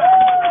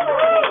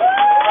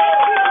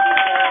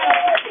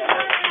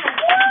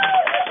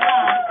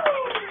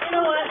You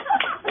know what?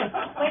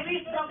 When we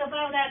talk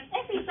about that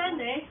every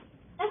Sunday,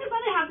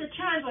 everybody have the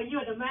chance, or you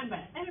are the member,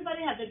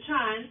 everybody has the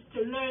chance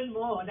to learn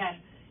more. That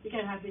you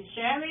can have the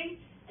sharing,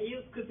 and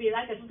you could be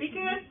like a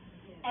speaker.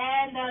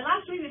 And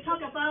last week we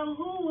talked about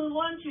who will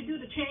want to do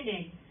the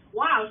training.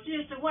 Wow,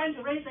 she's the one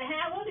to raise the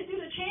hand. I want to do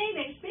the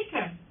training,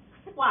 speaker.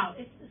 Wow,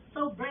 it's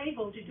so brave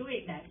to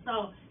doing that.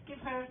 So give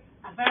her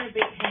a very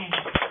big hand.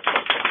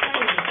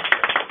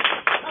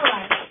 All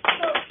right.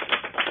 So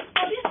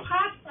for this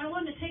part, I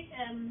want to take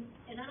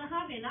another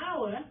half an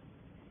hour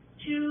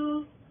to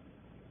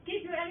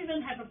give you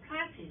everyone have a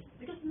practice,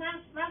 because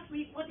last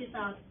week what is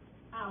our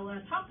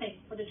topic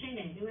for the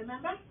training? Do you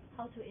remember?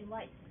 How to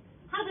invite.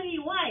 How to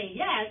invite?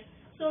 Yes.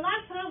 So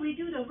last time we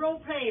do the role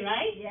play,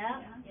 right?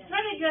 Yeah.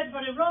 Very good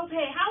for the role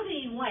play. How to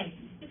invite?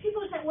 If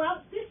people say,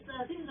 well, this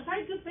is a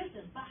very good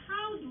business, but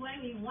how do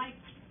I invite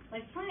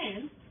my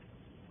friends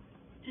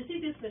to see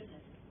this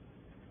business?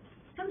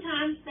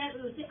 Sometimes that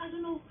will say, I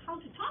don't know how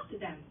to talk to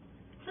them.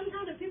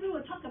 Sometimes the people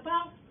will talk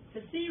about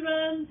the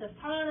serum, the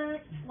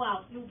product.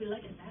 Well, you'll be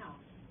like a sales.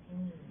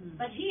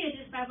 But here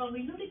in this Bible,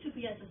 we don't need to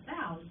be as a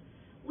sales.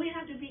 We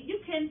have to be. You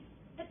can.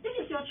 This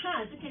is your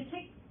chance. You can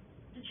take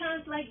the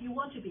chance like you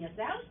want to be a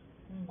sales,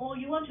 or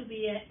you want to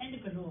be an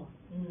entrepreneur.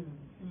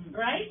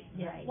 Right?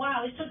 Yeah.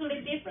 Wow, it's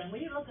totally different.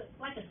 When you look at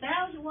like a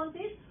sales, you want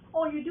this,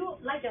 or you do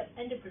like an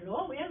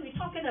entrepreneur. We're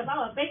talking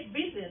about a big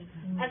business,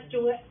 as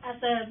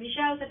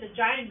Michelle said, a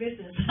giant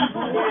business.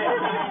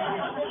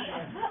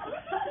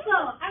 So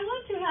I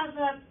want to have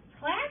a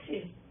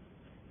practice.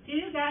 Do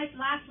you guys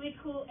last week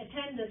who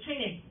attend the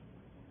training?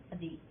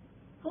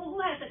 Who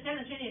has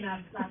attended training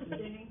last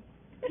week?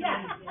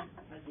 Yeah.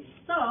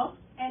 So,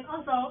 and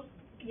also,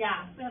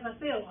 yeah, we have a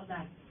few of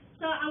that.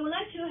 So I would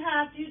like to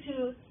have you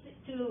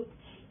to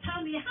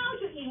tell me how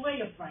to invite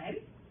your friend.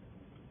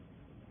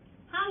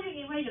 How you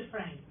invite your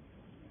friend.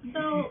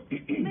 So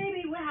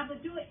maybe we have to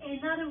do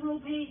another role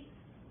play,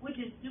 which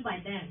is do by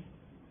them.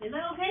 Is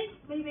that okay?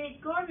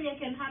 Maybe Gloria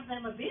can have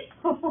them a bit.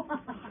 So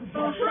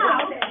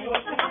how?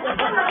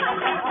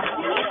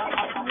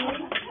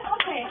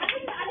 Okay, I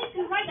think I need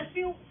to write a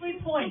few 3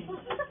 points. The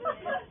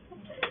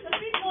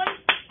 3 points.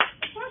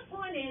 The first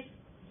point is,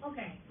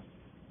 okay,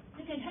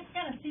 you can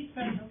get a seat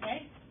first,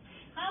 okay?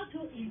 How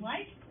to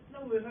invite?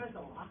 No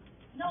rehearsal, huh?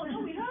 No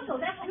rehearsal.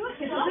 That's good,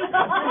 you know.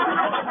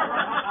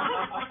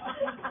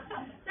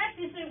 That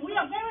is it. We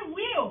are very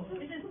real.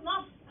 This is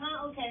not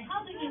okay.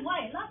 How to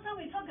invite? Last time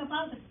we talked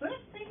about the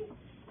first thing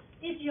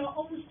is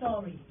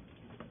story.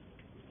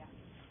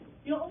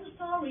 Your own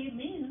story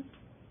means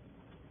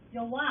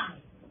your why.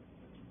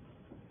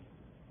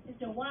 It's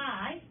your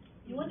why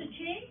you want to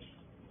change,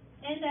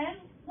 and then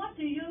what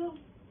do you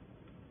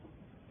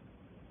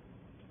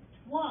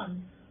want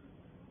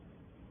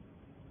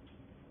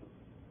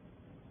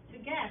to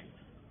get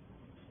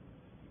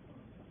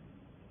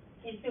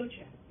in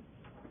future.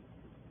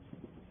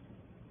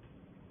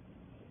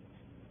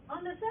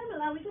 On the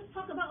seminar, we just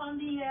talk about on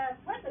the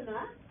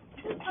webinar,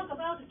 we just talk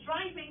about the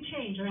driving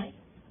change, right?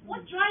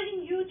 What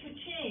driving you to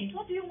change?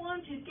 What do you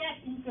want to get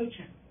in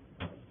future?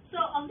 So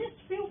on this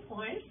few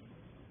points,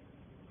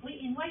 we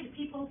invite the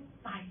people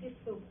by this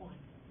few points.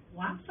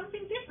 Wow,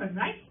 something different,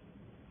 right?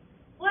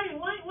 Why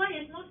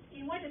is not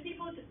invite the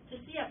people to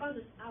see about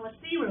our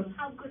serum,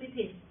 how good it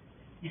is?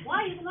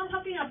 Why is not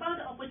talking about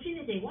the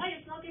opportunity? Why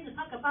is not going to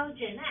talk about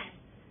JNS?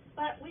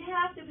 But we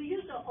have to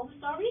use your own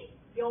story,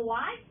 your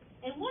why,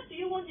 and what do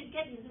you want to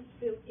get in this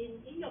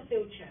in your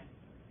future?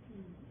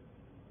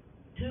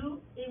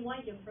 To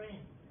invite your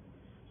friends.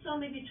 So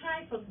maybe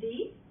try from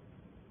D.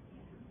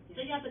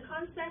 So you have the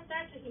concept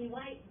that to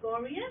invite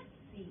Gloria.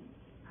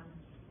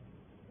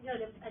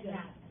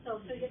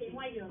 So you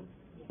invite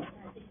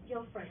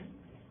your friend.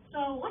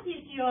 So what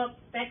is your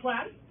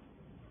background?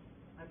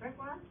 My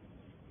background?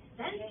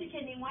 Then she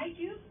can invite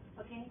you.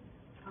 Okay.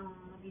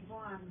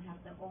 Before I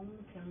have the own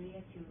career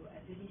to a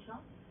beauty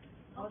shop.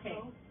 Okay.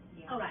 Also,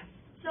 yeah. All right.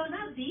 So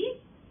now D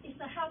is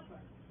the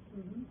helper.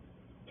 Mm-hmm.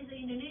 Is an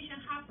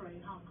Indonesian helper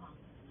in Hong Kong.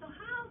 So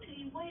how to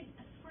invite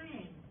a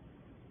friend?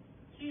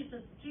 She's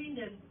doing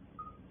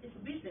it's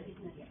a business.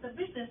 It's a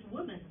business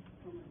woman.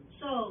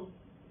 So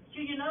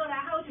you know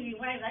that how to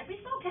invite, right?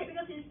 It's okay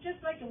because it's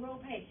just like a role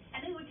play,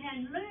 and then we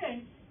can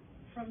learn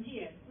from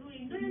here.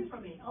 We learn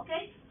from it.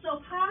 Okay.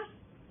 So pass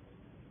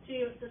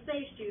to the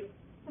stage to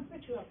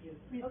two of you.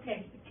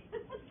 Okay.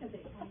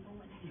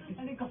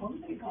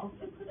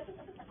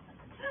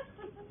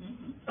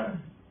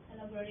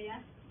 Hello, Gloria.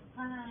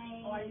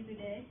 Hi. How are you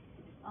today?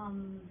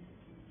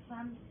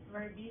 I'm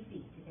very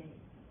busy today.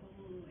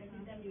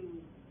 Every time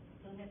you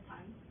don't have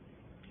time.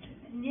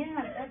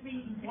 Yeah,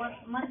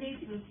 Monday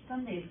to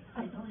Sunday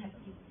I don't have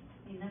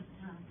enough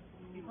time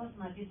because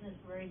my business is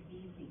very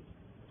busy.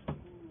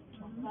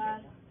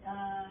 But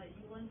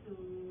you want to.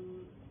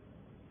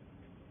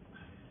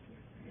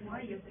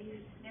 Why you?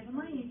 Never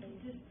mind.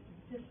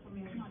 Just for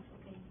me. Not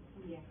okay.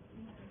 Yeah.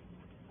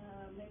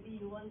 Maybe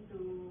you want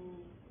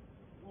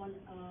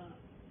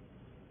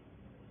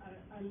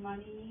earn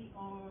money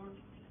or.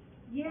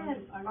 Yes,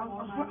 Earn I'm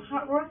more money.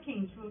 hard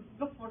working to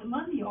look for the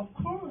money, of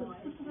course.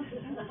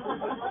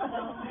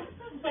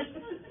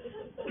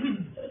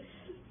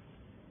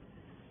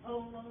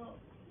 Oh,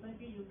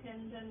 maybe you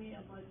can tell me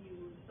about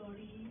your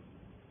story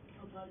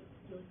about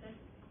yourself.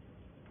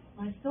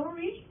 My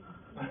story?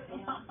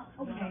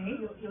 Okay.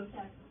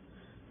 Yourself.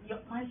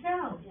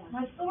 Myself. Yeah.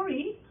 My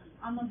story.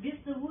 I'm a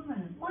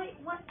businesswoman.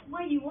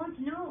 Why you want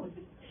to know?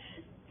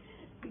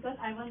 Because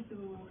I want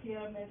to hear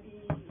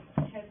maybe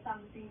have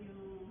something you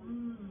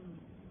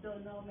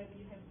don't know. Maybe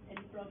you have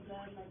any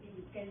problem. Maybe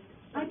you can.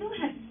 I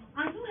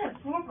don't have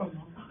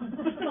problem.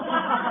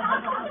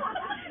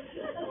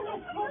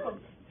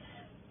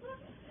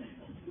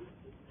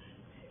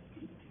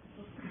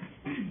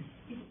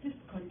 It's just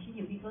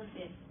continue because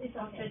it's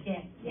after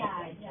that.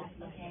 Yeah.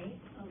 Okay.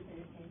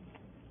 Okay.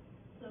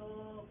 So,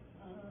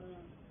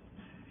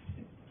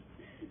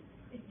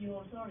 it's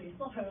your story. It's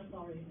not her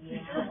story.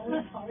 Yeah.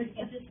 Our story.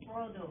 It's just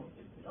photo.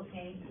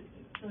 Okay.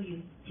 So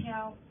you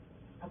tell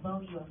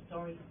about your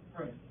story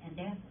first, and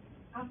then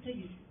after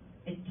you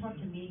talk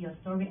to me your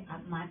story,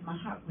 my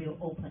heart will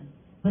open.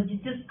 But you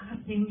just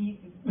asking me.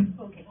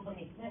 Okay.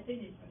 Let's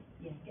finish first.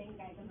 Yes. Can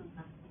guide them.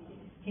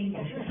 Kinh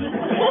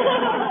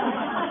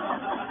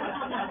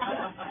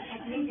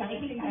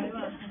Kinh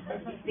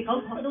thì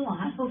có đúng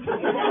hả?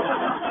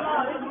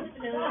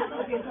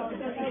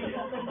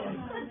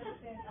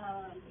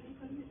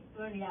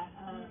 Gloria,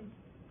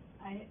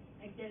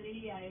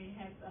 I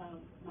have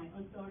my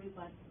own story,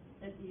 but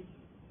that is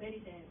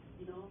very sad,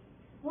 you know.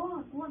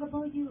 What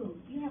about you?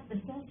 You have the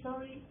sad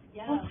story?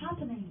 Yeah. What's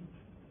happening?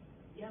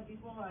 Yeah,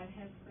 before I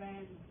have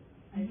friends,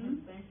 I Mhm.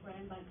 have best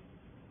friend, but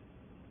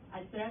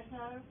I dress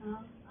her,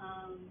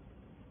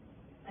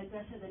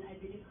 then I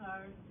believe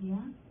her.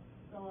 Yeah.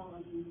 So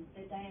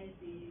that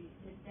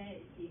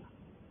day she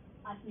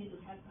asked me to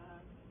help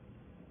her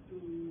to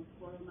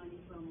borrow money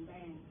from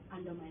bank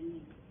under my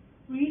name.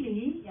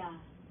 Really? Yeah,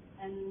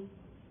 and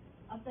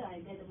after I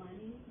get the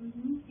money,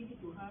 give it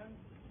to her,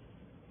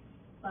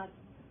 but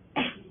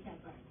she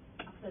disappeared.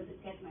 After I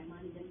get my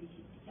money, then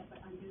she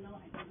disappeared. Until now,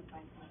 I don't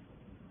find her.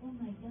 Oh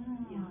my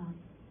God. Yeah.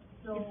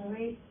 So it's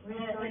very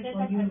sorry at that for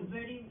time, you. I'm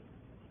very,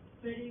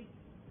 very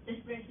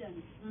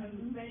depression. I'm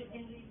Mhm. very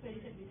angry, very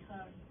sad with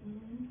her.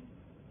 Mhm.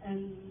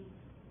 And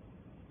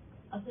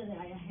after that,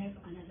 I have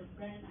another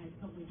friend. I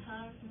talk with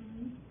her.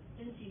 Mhm.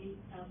 Then she,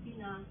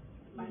 Pina,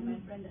 my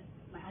Mhm. friend,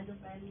 my other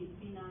friend in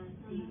Pina,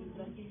 she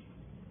introduced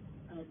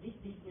this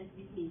business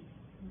with me,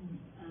 Mhm.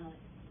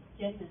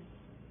 JNS.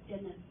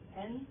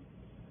 And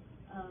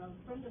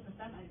from the first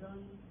time, I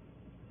don't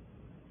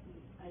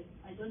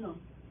I don't know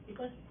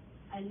because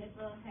I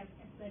never have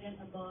experience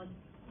about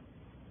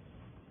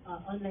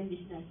online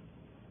business.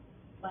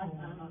 But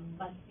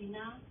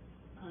Tina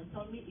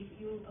told me if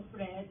you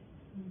afraid,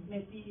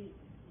 maybe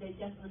they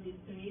just on the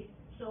street.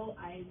 So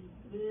I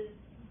will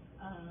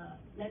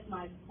let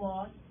my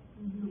boss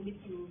to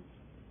meet you.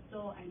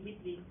 So I meet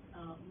with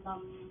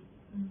mom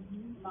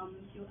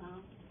Shu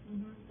Ang.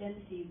 Then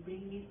she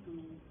bring me to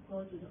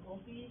go to the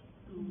office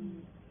to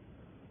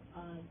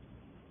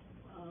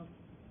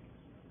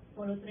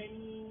follow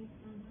training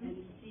and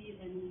see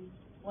and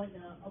what the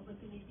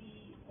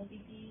opportunity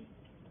OPP.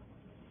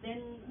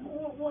 Then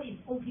what is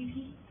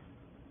OPP?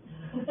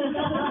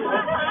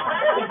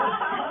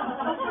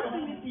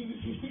 Opportunity.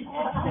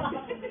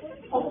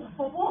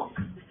 For work.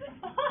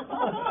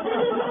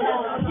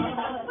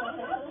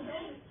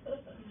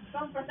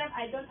 Some percent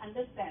I don't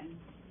understand.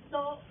 So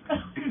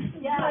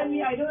yeah,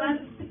 I don't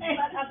understand.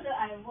 But after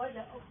I watch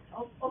the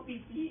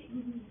OPP,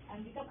 I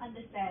become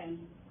understand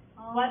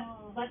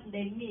what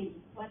they mean,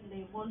 what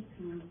they want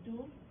to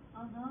do,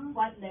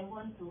 what they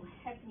want to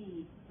help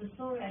me. So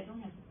sorry, I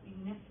don't have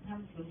enough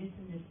time to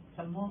listen to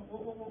some more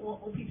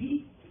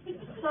OPP.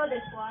 So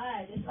that's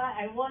why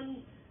I want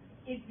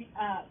if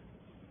I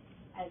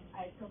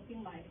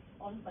talking my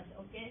own but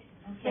okay.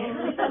 So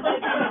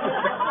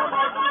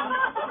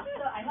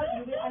I hope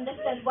you will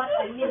understand what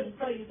I mean,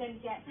 so you can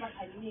get what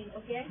I mean,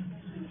 okay?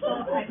 So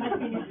I must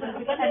finish first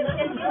because I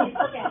can finish,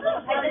 okay?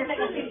 I just make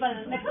a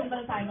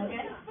simple time,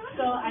 okay?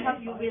 So I hope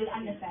you will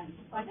understand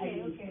what I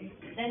mean. Okay.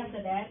 Then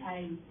after that,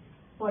 I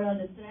follow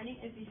the training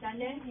every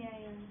Sunday.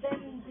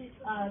 Then this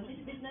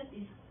business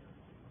is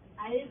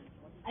I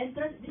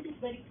trust this is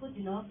very good,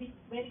 you know,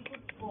 very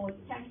good for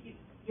change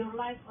your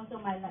life, also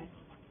my life.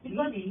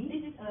 Because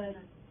this is a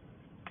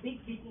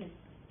big business,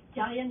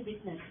 giant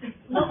business.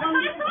 Not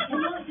only,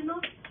 you know,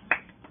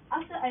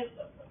 after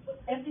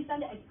every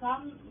Sunday I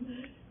come,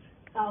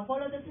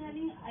 follow the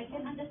training, I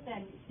can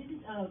understand. This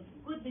is a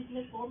good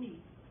business for me.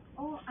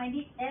 Oh, I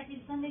need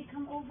every Sunday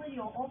come over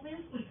your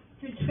office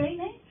to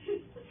training?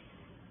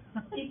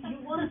 If you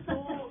want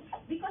to,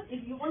 because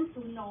if you want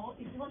to know,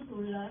 if you want to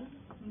learn,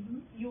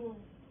 you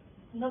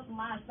not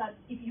much, but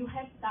if you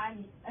have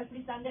time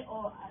every Sunday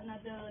or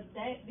another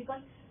day,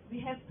 because we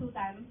have 2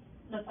 times,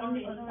 not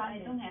only on Sunday.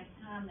 I don't have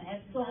time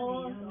every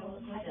So,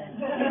 Sunday.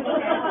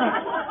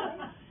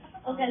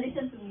 okay,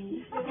 listen to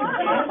me.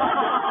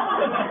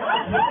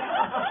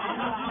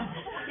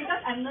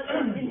 Because I'm not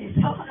finished.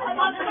 So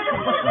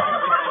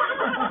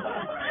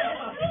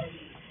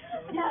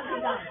yeah,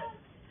 because,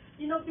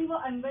 you know, people,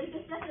 I'm very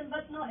successful,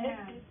 but no,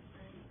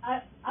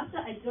 after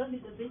I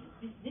joined with this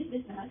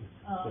business,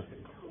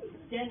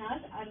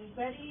 JNS, I'm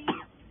very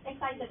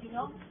excited, you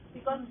know,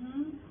 because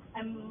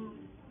I'm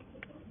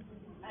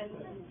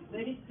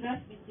very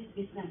stressed with this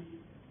business.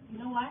 You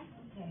know why?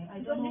 Okay, I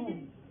Because don't know.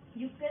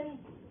 you can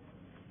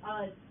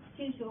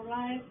change your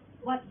life.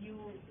 What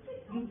you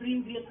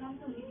dream will come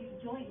true if you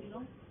join. You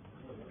know.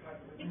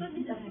 Because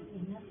this Enough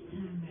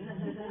time.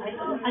 I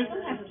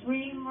don't have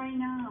dream right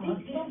now.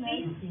 I'm so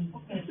busy.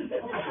 Okay.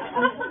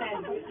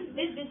 Understand.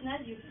 This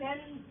business you can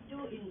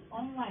do in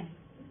online.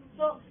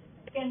 So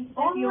can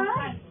save your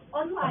time.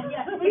 Online,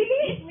 yeah.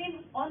 Really? It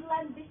means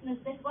online business.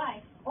 That's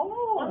why.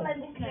 Oh, Online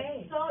business.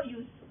 okay. So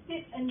you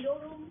sit in your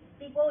room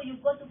before you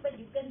go to bed.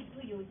 You can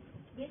do your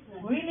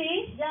business.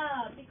 Really?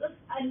 Yeah, because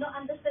I don't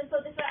understand.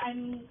 So that's why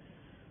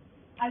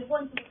I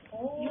want to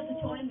you to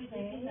join with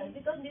this business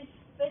because it's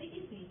very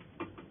easy.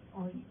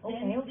 Oh,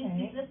 Then this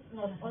business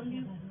not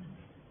only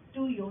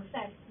do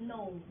yourself,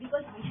 no,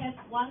 because we have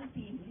one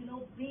team, you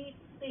know, big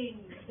thing.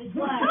 That's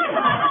why.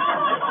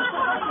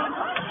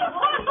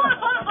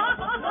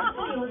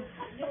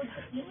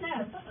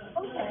 yourself.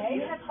 Okay.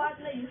 You have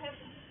partner, you have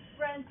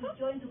friends to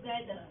join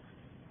together.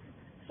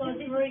 So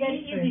this is very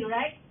easy,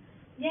 right?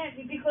 Yeah,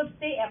 because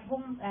stay at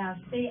home,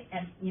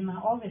 in my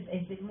office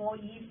is more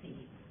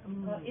easy.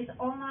 It's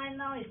online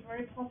now. It's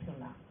very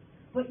popular.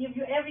 But if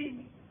you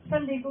every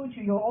Sunday go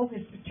to your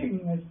office to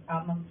train,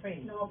 I'm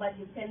afraid. No, but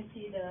you can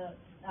see the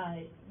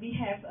we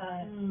have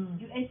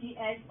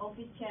USGS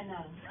office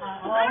channel.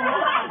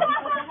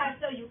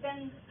 So you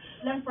can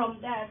learn from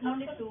there. No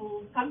need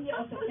to come here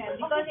also can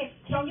because Can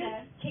from you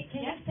there. you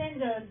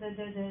send the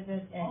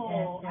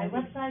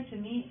website to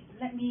me?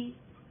 Let me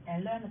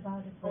learn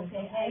about it first.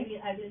 Okay,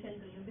 I will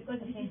send to you because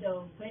this is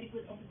a very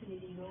good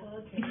opportunity. You know,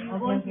 Okay. if you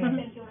want to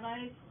change your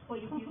life for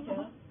your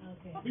future,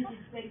 this is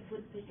very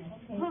good business.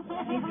 Maybe.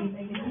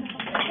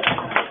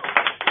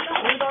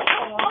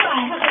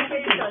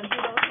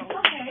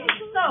 Okay,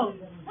 so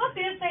what do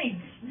you think?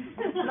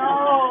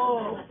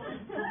 No.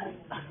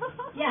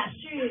 Yeah,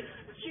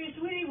 she's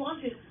really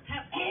want to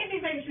have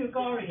everything to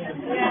Gloria.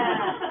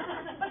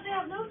 Yeah. But they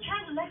have no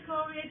chance to let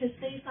Gloria to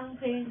say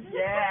something.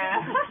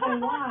 Yeah. Oh,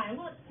 why?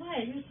 Why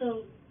are you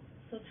so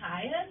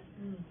tired?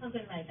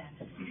 Something like that.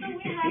 So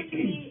we have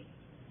to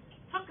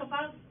talk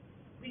about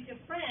with your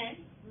friend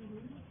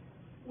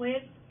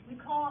with we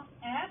call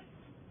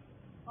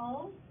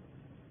FORM.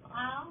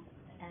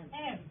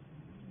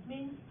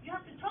 Means you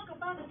have to talk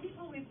about the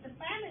people with the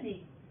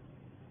family.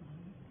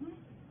 The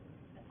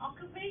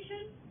occupation.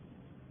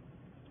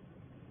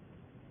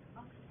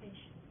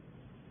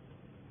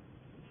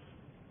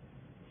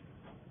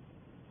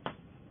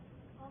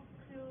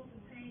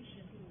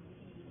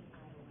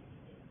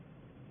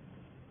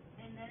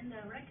 then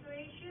the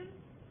recreation,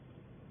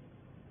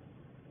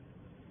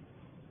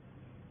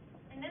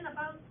 and then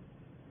about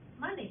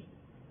money.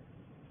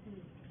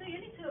 So you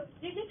need to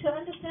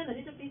understand a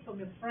little bit from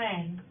your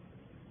friend.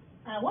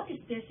 What is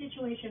their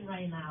situation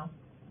right now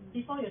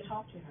before you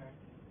talk to her?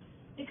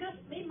 Because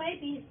it may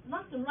be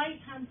not the right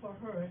time for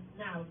her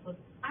now for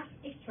ask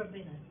extra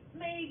business.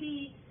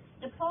 Maybe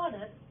the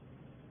product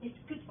is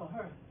good for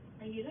her,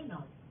 and you don't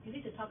know. You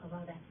need to talk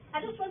about that.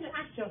 I just want to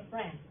ask your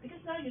friend,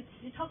 because now you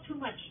talk too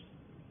much,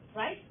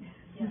 right?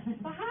 Yeah.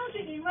 But how to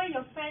invite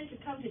your friend to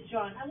come to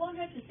join? I want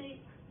her to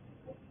say,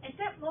 at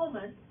that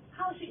moment,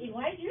 how she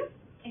invite you?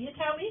 Can you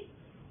tell me?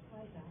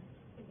 Why is that?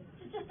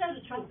 Just tell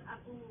the truth.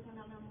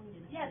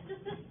 Yeah,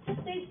 just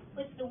say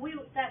with the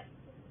will that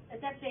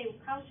day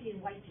how she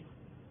invite you.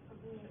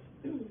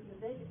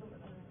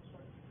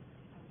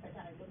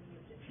 Sorry.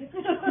 It's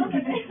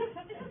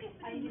okay.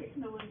 I use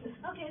no one.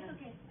 Okay, it's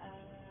okay.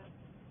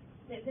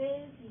 That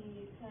day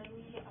she tell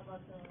me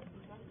about the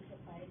because it's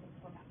buy the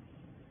product,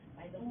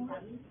 buy the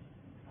vitamins,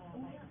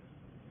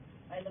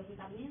 buy the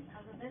vitamins.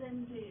 After that,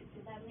 then she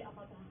tell me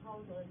about how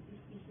this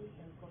business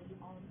is going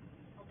on.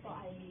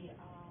 Okay.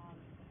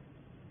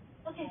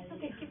 So Okay, it's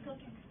okay. Keep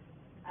talking.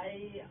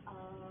 I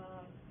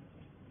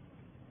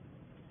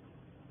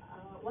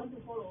want to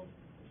follow.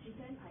 She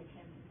said I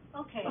can.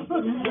 Okay. Wow.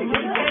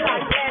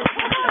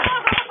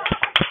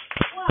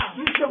 Wow.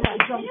 You show my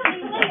jump. You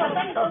know your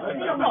friend so simple.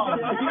 You show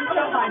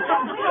my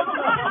jump.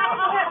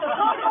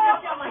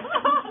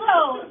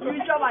 So, You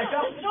show my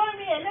jump. join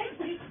me and then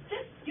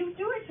you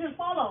do it to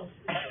follow.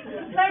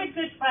 Very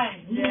good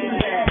friend.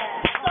 Yeah.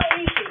 So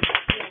easy.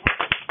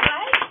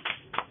 Right?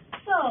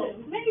 So,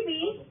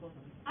 maybe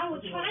I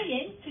will try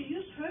to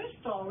use her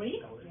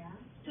story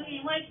to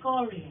invite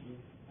Gloria.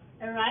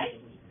 Alright?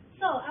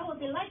 So, I will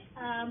be like,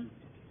 let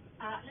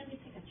me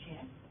take a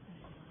chair.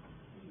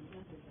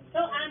 So,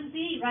 I'm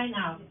D right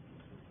now.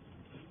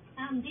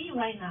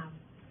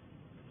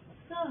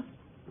 So,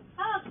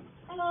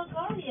 hello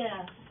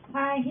Gloria.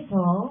 Hi,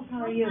 Hippo.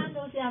 How are you? Long time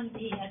no see, I'm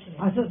D actually.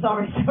 I'm so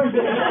sorry.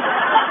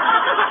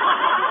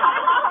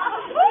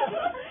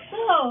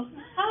 So,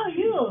 how are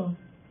you?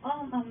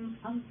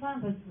 I'm fine,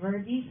 but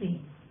very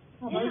busy.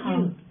 How about Yeah.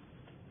 you?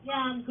 Yeah,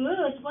 I'm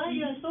good. Why are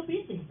you so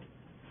busy?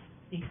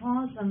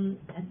 Because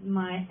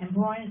my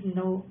employer is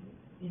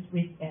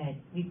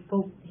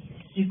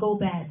she go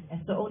bad. As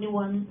the only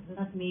one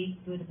let me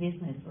do the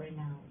business right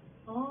now.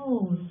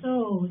 Oh,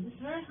 so it's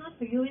very hard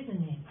for you,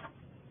 isn't it?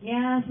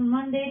 Yeah, from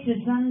Monday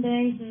to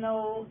Sunday,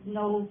 no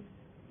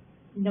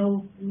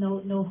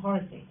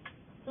holiday.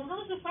 So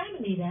how's your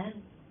family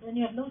then? Then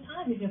you have no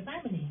time with your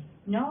family.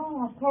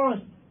 No, of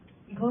course,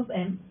 because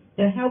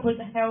the helpers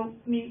help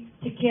me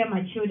take care of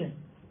my children.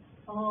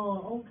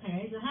 Oh,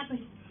 okay. You have to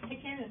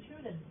take care of your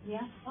children.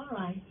 Yeah. All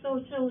right.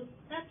 So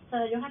that's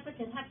your husband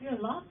can help you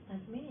a lot.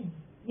 That's mean.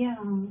 Yeah.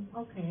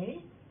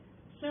 Okay.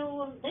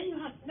 So then you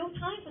have no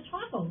time for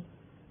travel.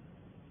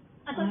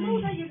 I don't know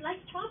that you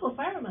like travel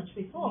very much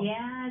before.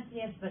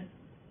 Yes, but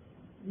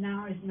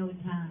now is no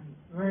time.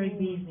 Very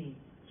busy.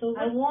 So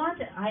I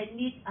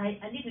need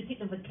to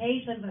take a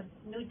vacation, but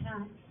no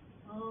time.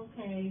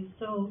 okay,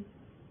 so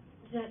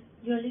that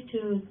you need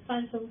to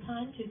find some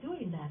time to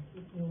doing that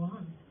if you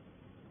want.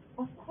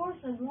 Of course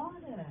I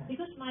want it.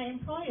 Because my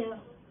employer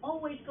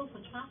always go for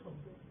travel.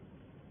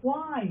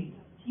 Why?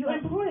 You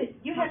employed?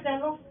 You have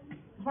that long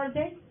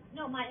holiday?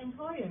 No, my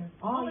employer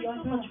Oh, always your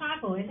go for employer.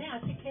 travel, and then I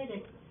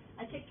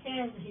take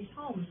care of his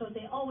home, so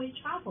they always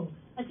travel.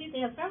 I think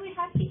they are very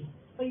happy.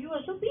 But you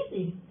are so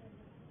busy.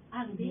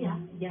 I'm busy.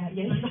 Yeah.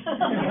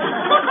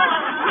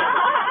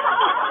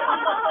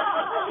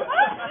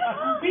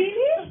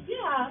 Really?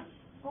 Yeah.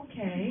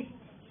 Okay.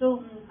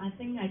 So I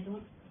think I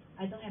don't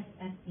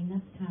have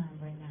enough time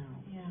right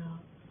now. Yeah.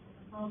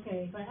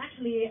 Okay, but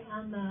actually,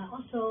 I'm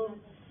also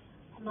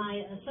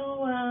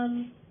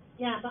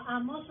but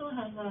I'm also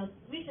have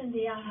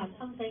recently I have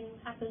something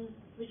happen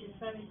which is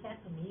very sad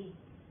to me.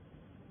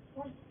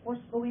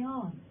 What's going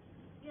on?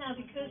 Yeah,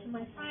 because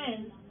my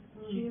friend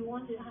she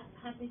wanted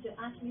ask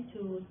me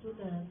to do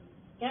the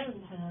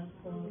guarantor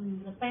for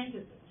the bank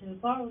to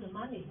borrow the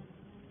money,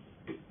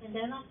 and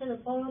then after the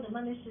borrow the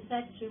money, she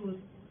said she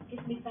would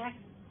give me back.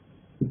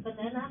 But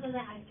then after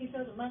that, I give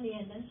her the money,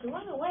 and then she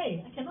run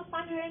away. I cannot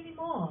find her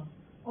anymore.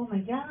 Oh my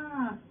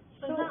God!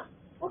 So now,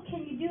 what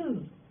can you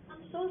do? I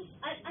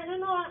don't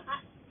know. I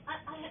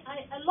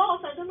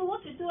lost. I don't know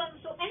what to do. I'm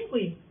so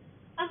angry.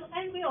 I'm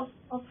angry of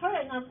her,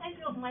 and I'm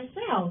angry of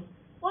myself.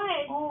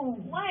 Why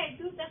I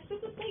do that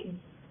stupid thing?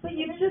 But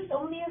you just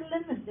only a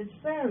limited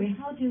salary.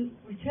 How to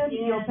return to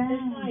your bank?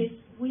 That's why it's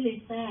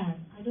really sad.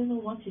 I don't know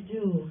what to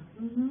do.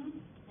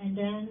 And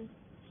then,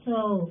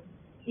 so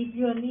if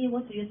you and me,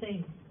 what do you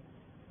think?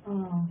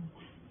 Oh,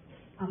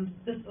 I'm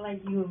just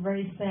like you,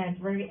 very sad,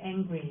 very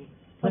angry.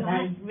 But But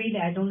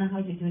I don't know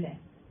how to do that.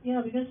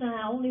 Yeah, because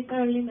I only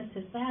very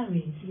limited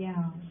salary. Yeah.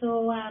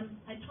 So I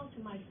talked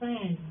to my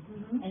friend,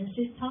 and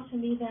she talked to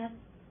me that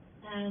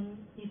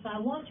if I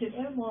want to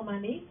earn more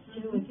money,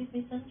 she will give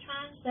me some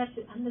chance that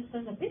to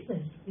understand the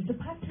business. Is it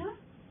part-time?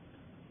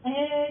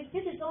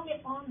 This is only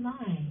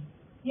online.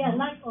 Yeah,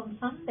 like on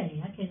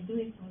Sunday, I can do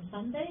it on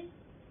Sunday.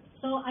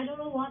 So I don't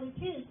know what it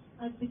is,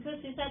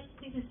 because he said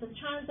this is a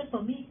chance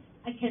for me.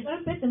 I can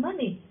earn better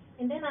money,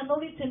 and then I no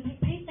need to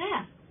pay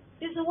that.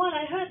 This is what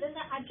I heard, and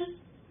I just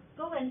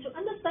go and to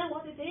understand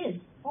what it is.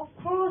 Of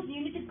course,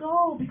 you need to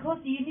go because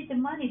you need the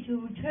money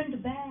to return the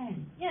bank.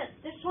 Yes,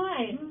 that's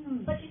right.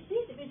 Mm. But you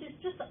see, this is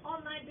just an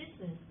online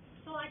business,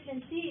 so I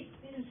can see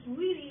it is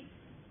really,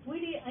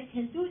 really I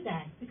can do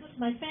that because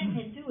my friend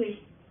can do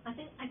it. I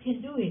think I can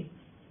do it.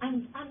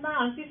 I'm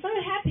now I feel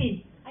very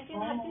happy. I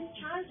can have this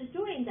chance of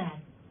doing that.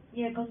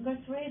 Yeah,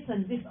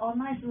 congratulations. This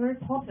online is very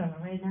popular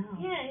right now.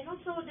 Yeah, and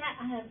also that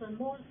I have a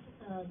more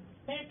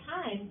spare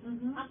time.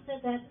 After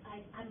that,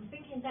 I'm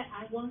thinking that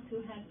I want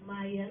to have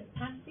my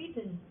time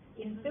freedom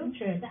in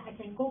future, that I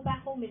can go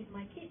back home with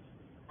my kids.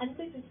 I'm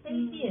going to stay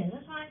here.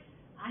 That's why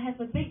I have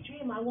a big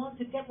dream. I want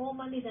to get more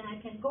money that I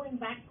can going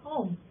back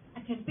home. I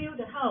can build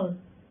a house.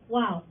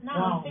 Wow.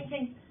 Now I'm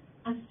thinking,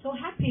 I'm so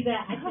happy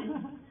that I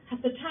can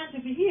have the chance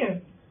to be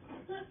here.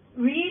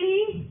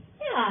 Really?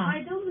 Yeah.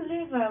 I don't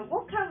believe it.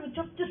 What kind of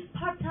job? Just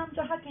part-time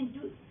job? How can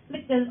you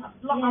make a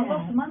lot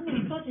of money?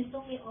 Because it's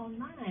only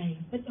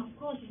online. But of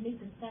course, you need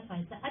to step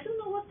by step. I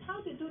don't know how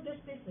to do this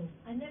business.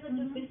 I never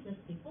do business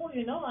before.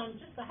 I'm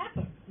just a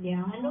helper.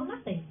 Yeah. I know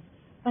nothing.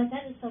 But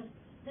that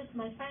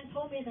my friend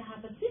told me to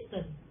have a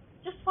system.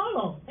 Just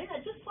follow. Then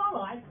I just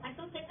follow. I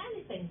don't think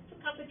anything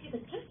too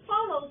complicated. Just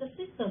follow the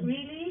system.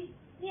 Really?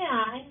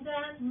 Yeah,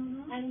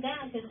 and then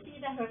I can see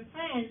that her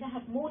friends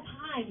have more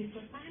time with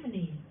her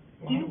family.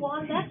 Wow. Do you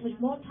want that with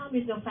more time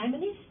with your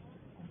families?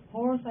 Of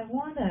course, I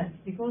want it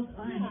because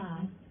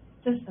Yeah.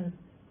 just a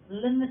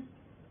limit.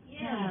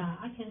 Yeah,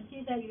 I can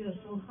see that you are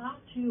so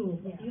hard too.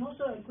 Yeah. You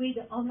also agree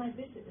that online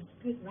business is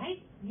good, right?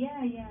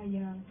 Yeah.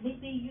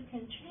 Maybe you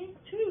can change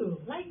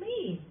too, like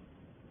me.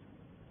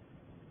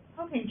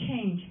 How can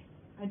change?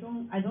 I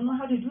don't know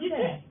how to do You that.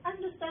 can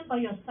understand by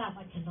yourself.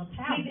 I cannot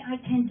tell. Maybe I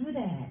can do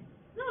that.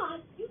 No,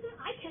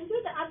 I can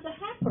do that. I'm the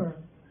helper.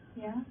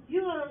 Yeah.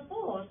 You are a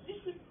boss. You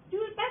should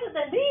do it better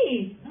than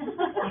me. You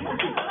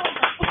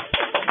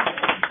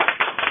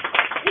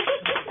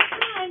just take the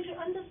time to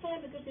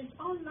understand because it's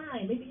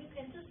online. Maybe you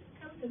can just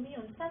come to me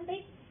on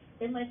Sunday,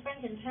 then my friend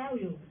can tell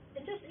you.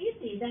 It's just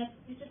easy that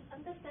you just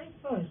understand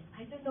first.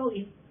 I don't know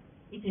if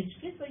it is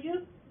good for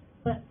you,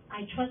 but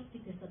I trust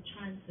it is a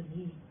chance for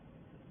me.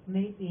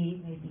 Maybe.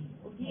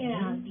 Okay.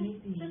 Yeah,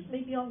 maybe. just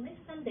maybe on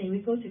next Sunday we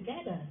go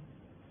together.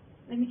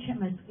 Let me check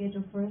my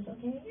schedule first,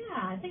 okay?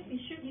 Yeah, I think you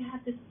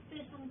have to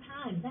spare some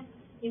time. That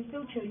in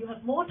future you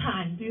have more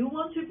time. Do you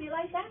want to be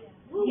like that?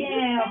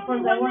 Yeah, of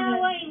course I One want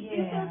hour to. in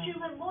future you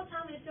have more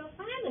time with your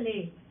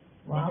family.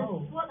 Wow.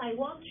 This is what I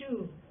want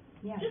you.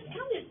 Yeah. Just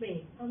come with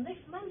me on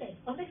next Monday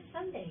or next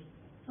Sunday.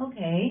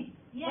 Okay.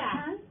 Yeah.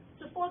 What time?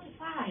 So 4 to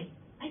 5.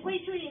 I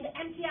wait you in the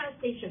MTR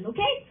station,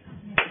 okay?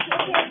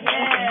 Okay.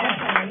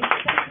 Yeah.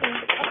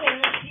 Okay,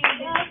 let's see you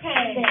this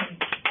Okay. Sunday.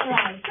 All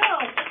right. So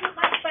is it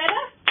much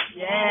better?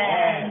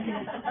 Yeah.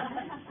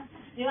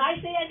 Did I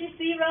say any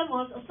serum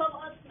or some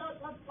not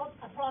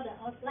a product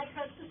or like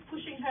her just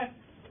pushing her,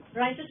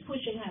 right? Just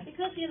pushing her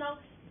because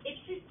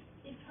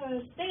if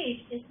her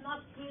stage is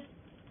not good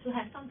to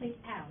have something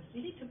else,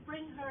 you need to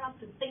bring her up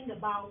to think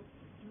about.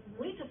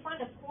 We need to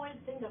find a point,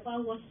 think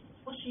about what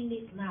she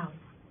needs now.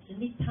 She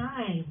needs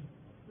time.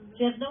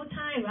 She has no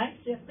time, right?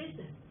 She has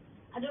business.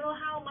 I don't know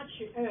how much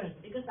she earns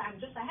because I'm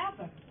just a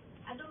helper.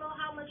 I don't know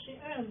how much she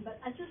earns,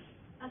 but I just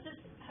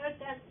heard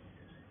that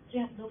she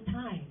has no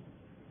time.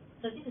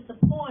 So this is the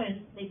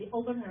point, maybe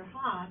open her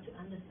heart to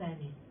understand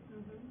it.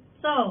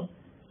 So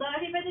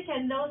everybody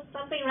can know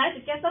something, right? To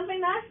get something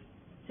nice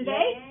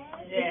today?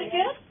 Is it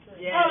good?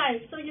 Yes. All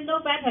right, so you know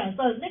better.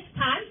 So next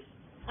time,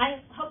 I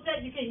hope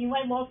that you can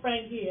invite more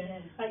friends here.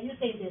 You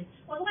say this.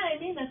 Well, what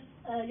I mean is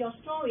your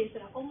story is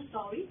your own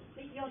story,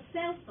 your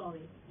self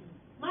story,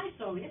 my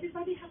story.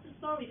 Everybody has a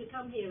story to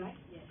come here, right?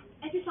 Yes.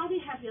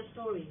 Everybody has your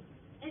story.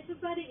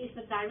 Everybody is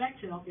the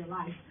director of your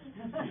life.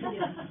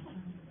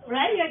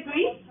 Right? You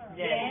agree?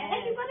 Yes.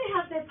 Everybody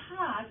has their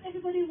past.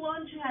 Everybody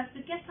wants to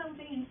get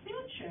something in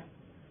future.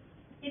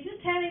 If you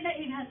tell me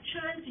that it has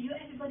chance to you,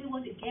 everybody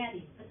wants to get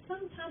it. But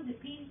sometimes the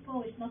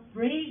people is not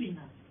brave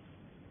enough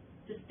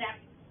to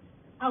step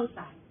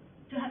outside,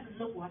 to have a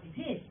look what it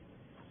is.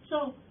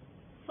 So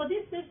for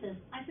this business,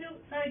 I feel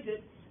very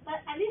good. But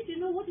at least you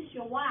know what is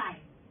your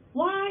why.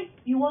 Why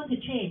you want to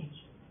change.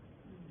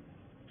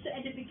 So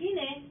at the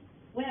beginning,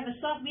 we have a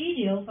short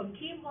video from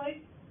Kim Hui,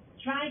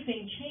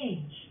 Driving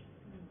Change.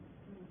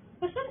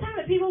 But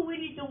sometimes the people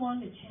really don't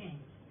want to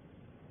change.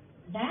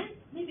 Then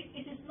maybe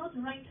it is not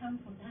the right time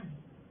for them.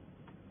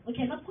 We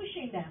cannot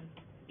pushing them.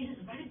 It is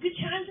a very good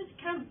chance to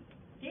come.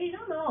 They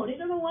don't know. They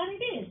don't know what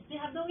it is. They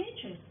have no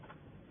interest.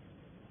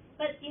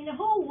 But in the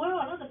whole world,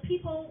 a lot of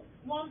people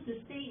want to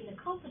stay in the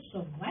comfort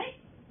zone, right?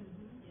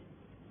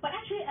 But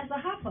actually, as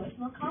a helper, it's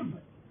not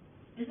comfort.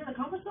 Is it a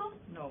comfort zone?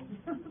 No.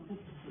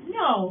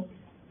 No.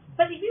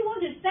 But if you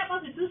want to step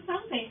up to do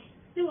something,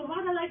 they would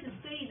rather like to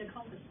stay in the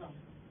comfort zone.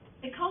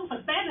 The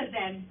comfort better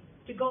than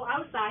to go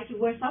outside to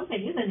work something,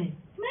 isn't it?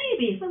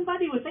 Maybe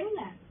somebody would think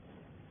that.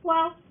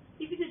 Well,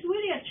 if it is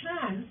really a chance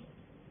chance,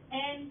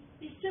 and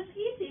it's just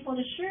easy for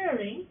the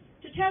sharing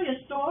to tell your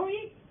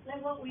story,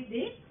 like what we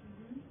did,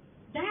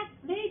 that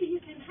maybe you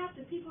can have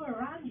the people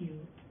around you,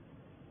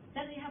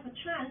 that they have a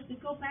chance to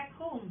go back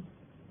home.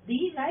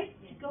 Right?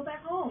 To go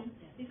back home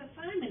with a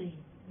family.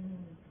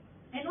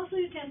 And also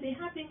you can be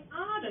helping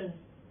others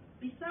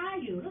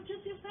beside you, not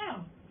just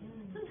yourself.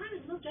 Sometimes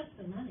it's not just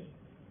the money.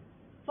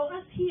 For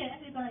us here,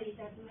 everybody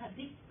that we have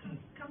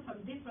come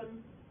from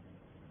different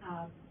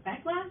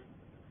backgrounds,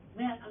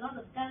 we have a lot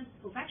of them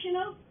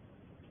professional,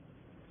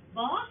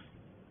 boss,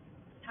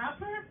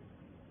 helper,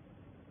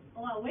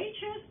 or a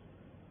waitress.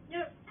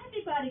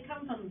 Everybody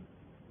comes from,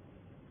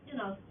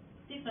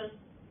 different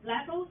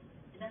levels.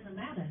 It doesn't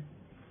matter.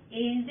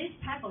 In this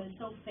platform, it's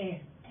so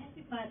fair.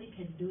 Everybody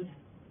can do that.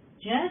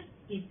 Just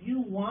if you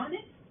want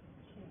it,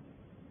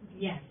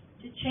 yes,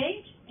 to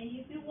change, and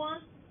if you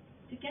want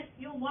to get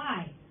your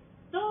why.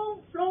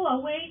 Don't throw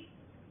away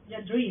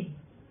your dream.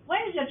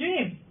 Where is your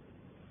dream?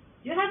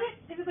 You have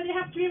it? Everybody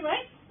have dream,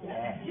 right?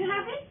 Yeah. You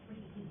have it?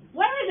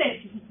 Where is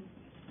it?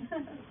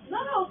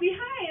 No,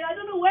 behind. I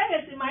don't know where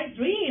it's in my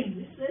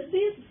dream.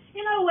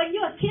 When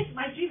you're a kid,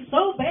 my dream is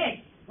so big.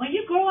 When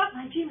you grow up,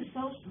 my dream is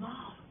so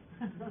small.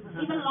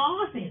 Even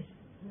lost it.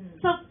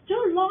 So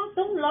don't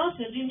lose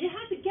your dream. You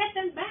have to get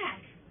them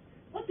back.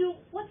 What do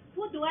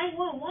I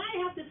want? Why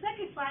I have to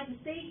sacrifice to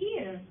stay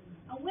here,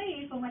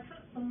 away from my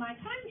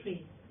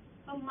country,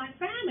 from my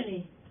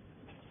family?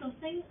 So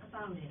think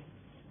about it.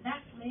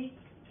 That may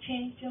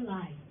change your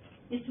life.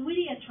 It's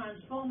really a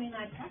transforming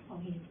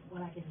platform here,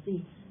 what I can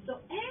see. So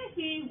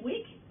every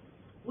week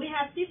we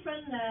have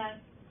different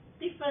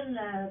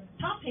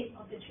topic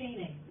of the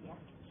training. Yeah.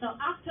 So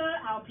after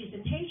our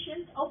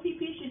presentation, OPP,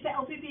 she said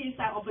OPP is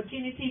our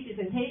opportunity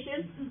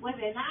presentation.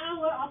 With an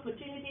hour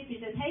opportunity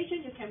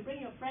presentation, you can bring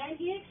your friend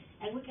here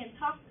and we can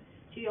talk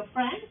to your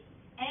friends.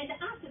 And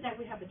after that,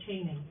 we have a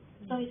training.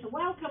 So it's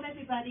welcome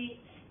everybody.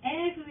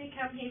 Every week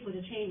come here for the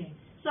training.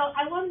 So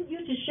I want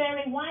you to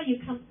sharing why you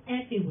come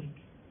every week.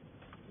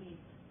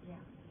 Yeah,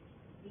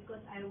 because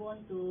I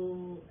want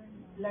to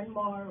learn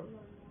more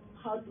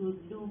how to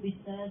do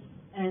business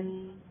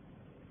and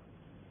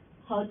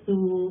how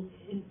to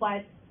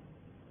invite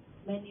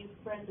many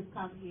friends to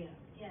come here.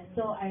 Yes.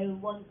 So I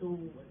want to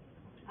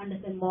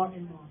understand more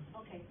and more.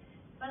 Okay.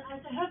 But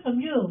as I heard from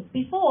you,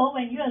 before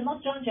when you are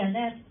not joined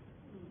JNS,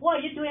 what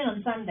are you doing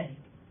on Sunday?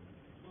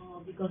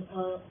 Because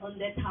on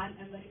that time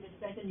I'm very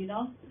distracted,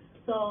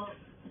 So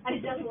I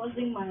just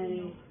watching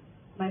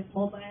my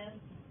mobile.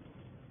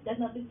 There's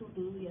nothing to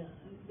do here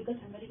because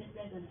I'm very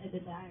distracted at the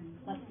time.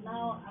 But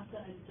now after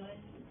I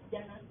joined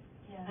JNS,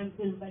 I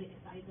feel very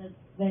excited,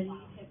 very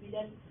happy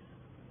that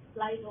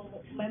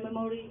my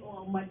memory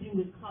or my dream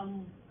will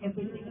come.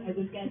 Everything I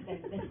will get that.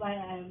 That's why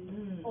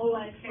I'm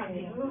always come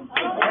here. Oh,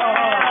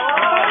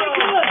 very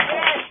good.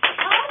 Yes.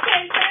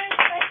 Okay,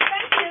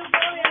 thank you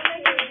for your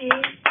energy.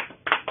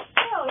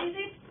 So,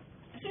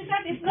 she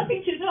said there's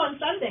nothing to do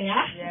on Sunday,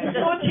 huh? Yeah.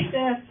 Just watching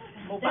the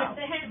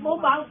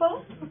Mobile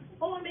phone.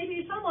 Or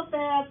maybe some of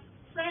the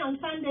friends on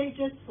Sunday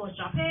just for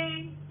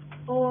shopping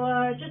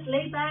or just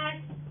lay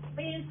back.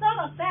 But instead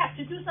of that,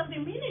 to do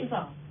something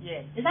meaningful.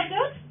 Yes. Is that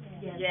good?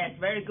 Yes,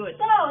 very good.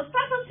 So,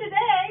 start from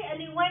today and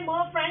invite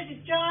more friends to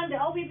join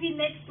the OPP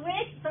next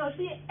week. So,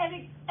 see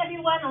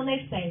everyone on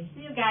next day.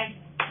 See you guys.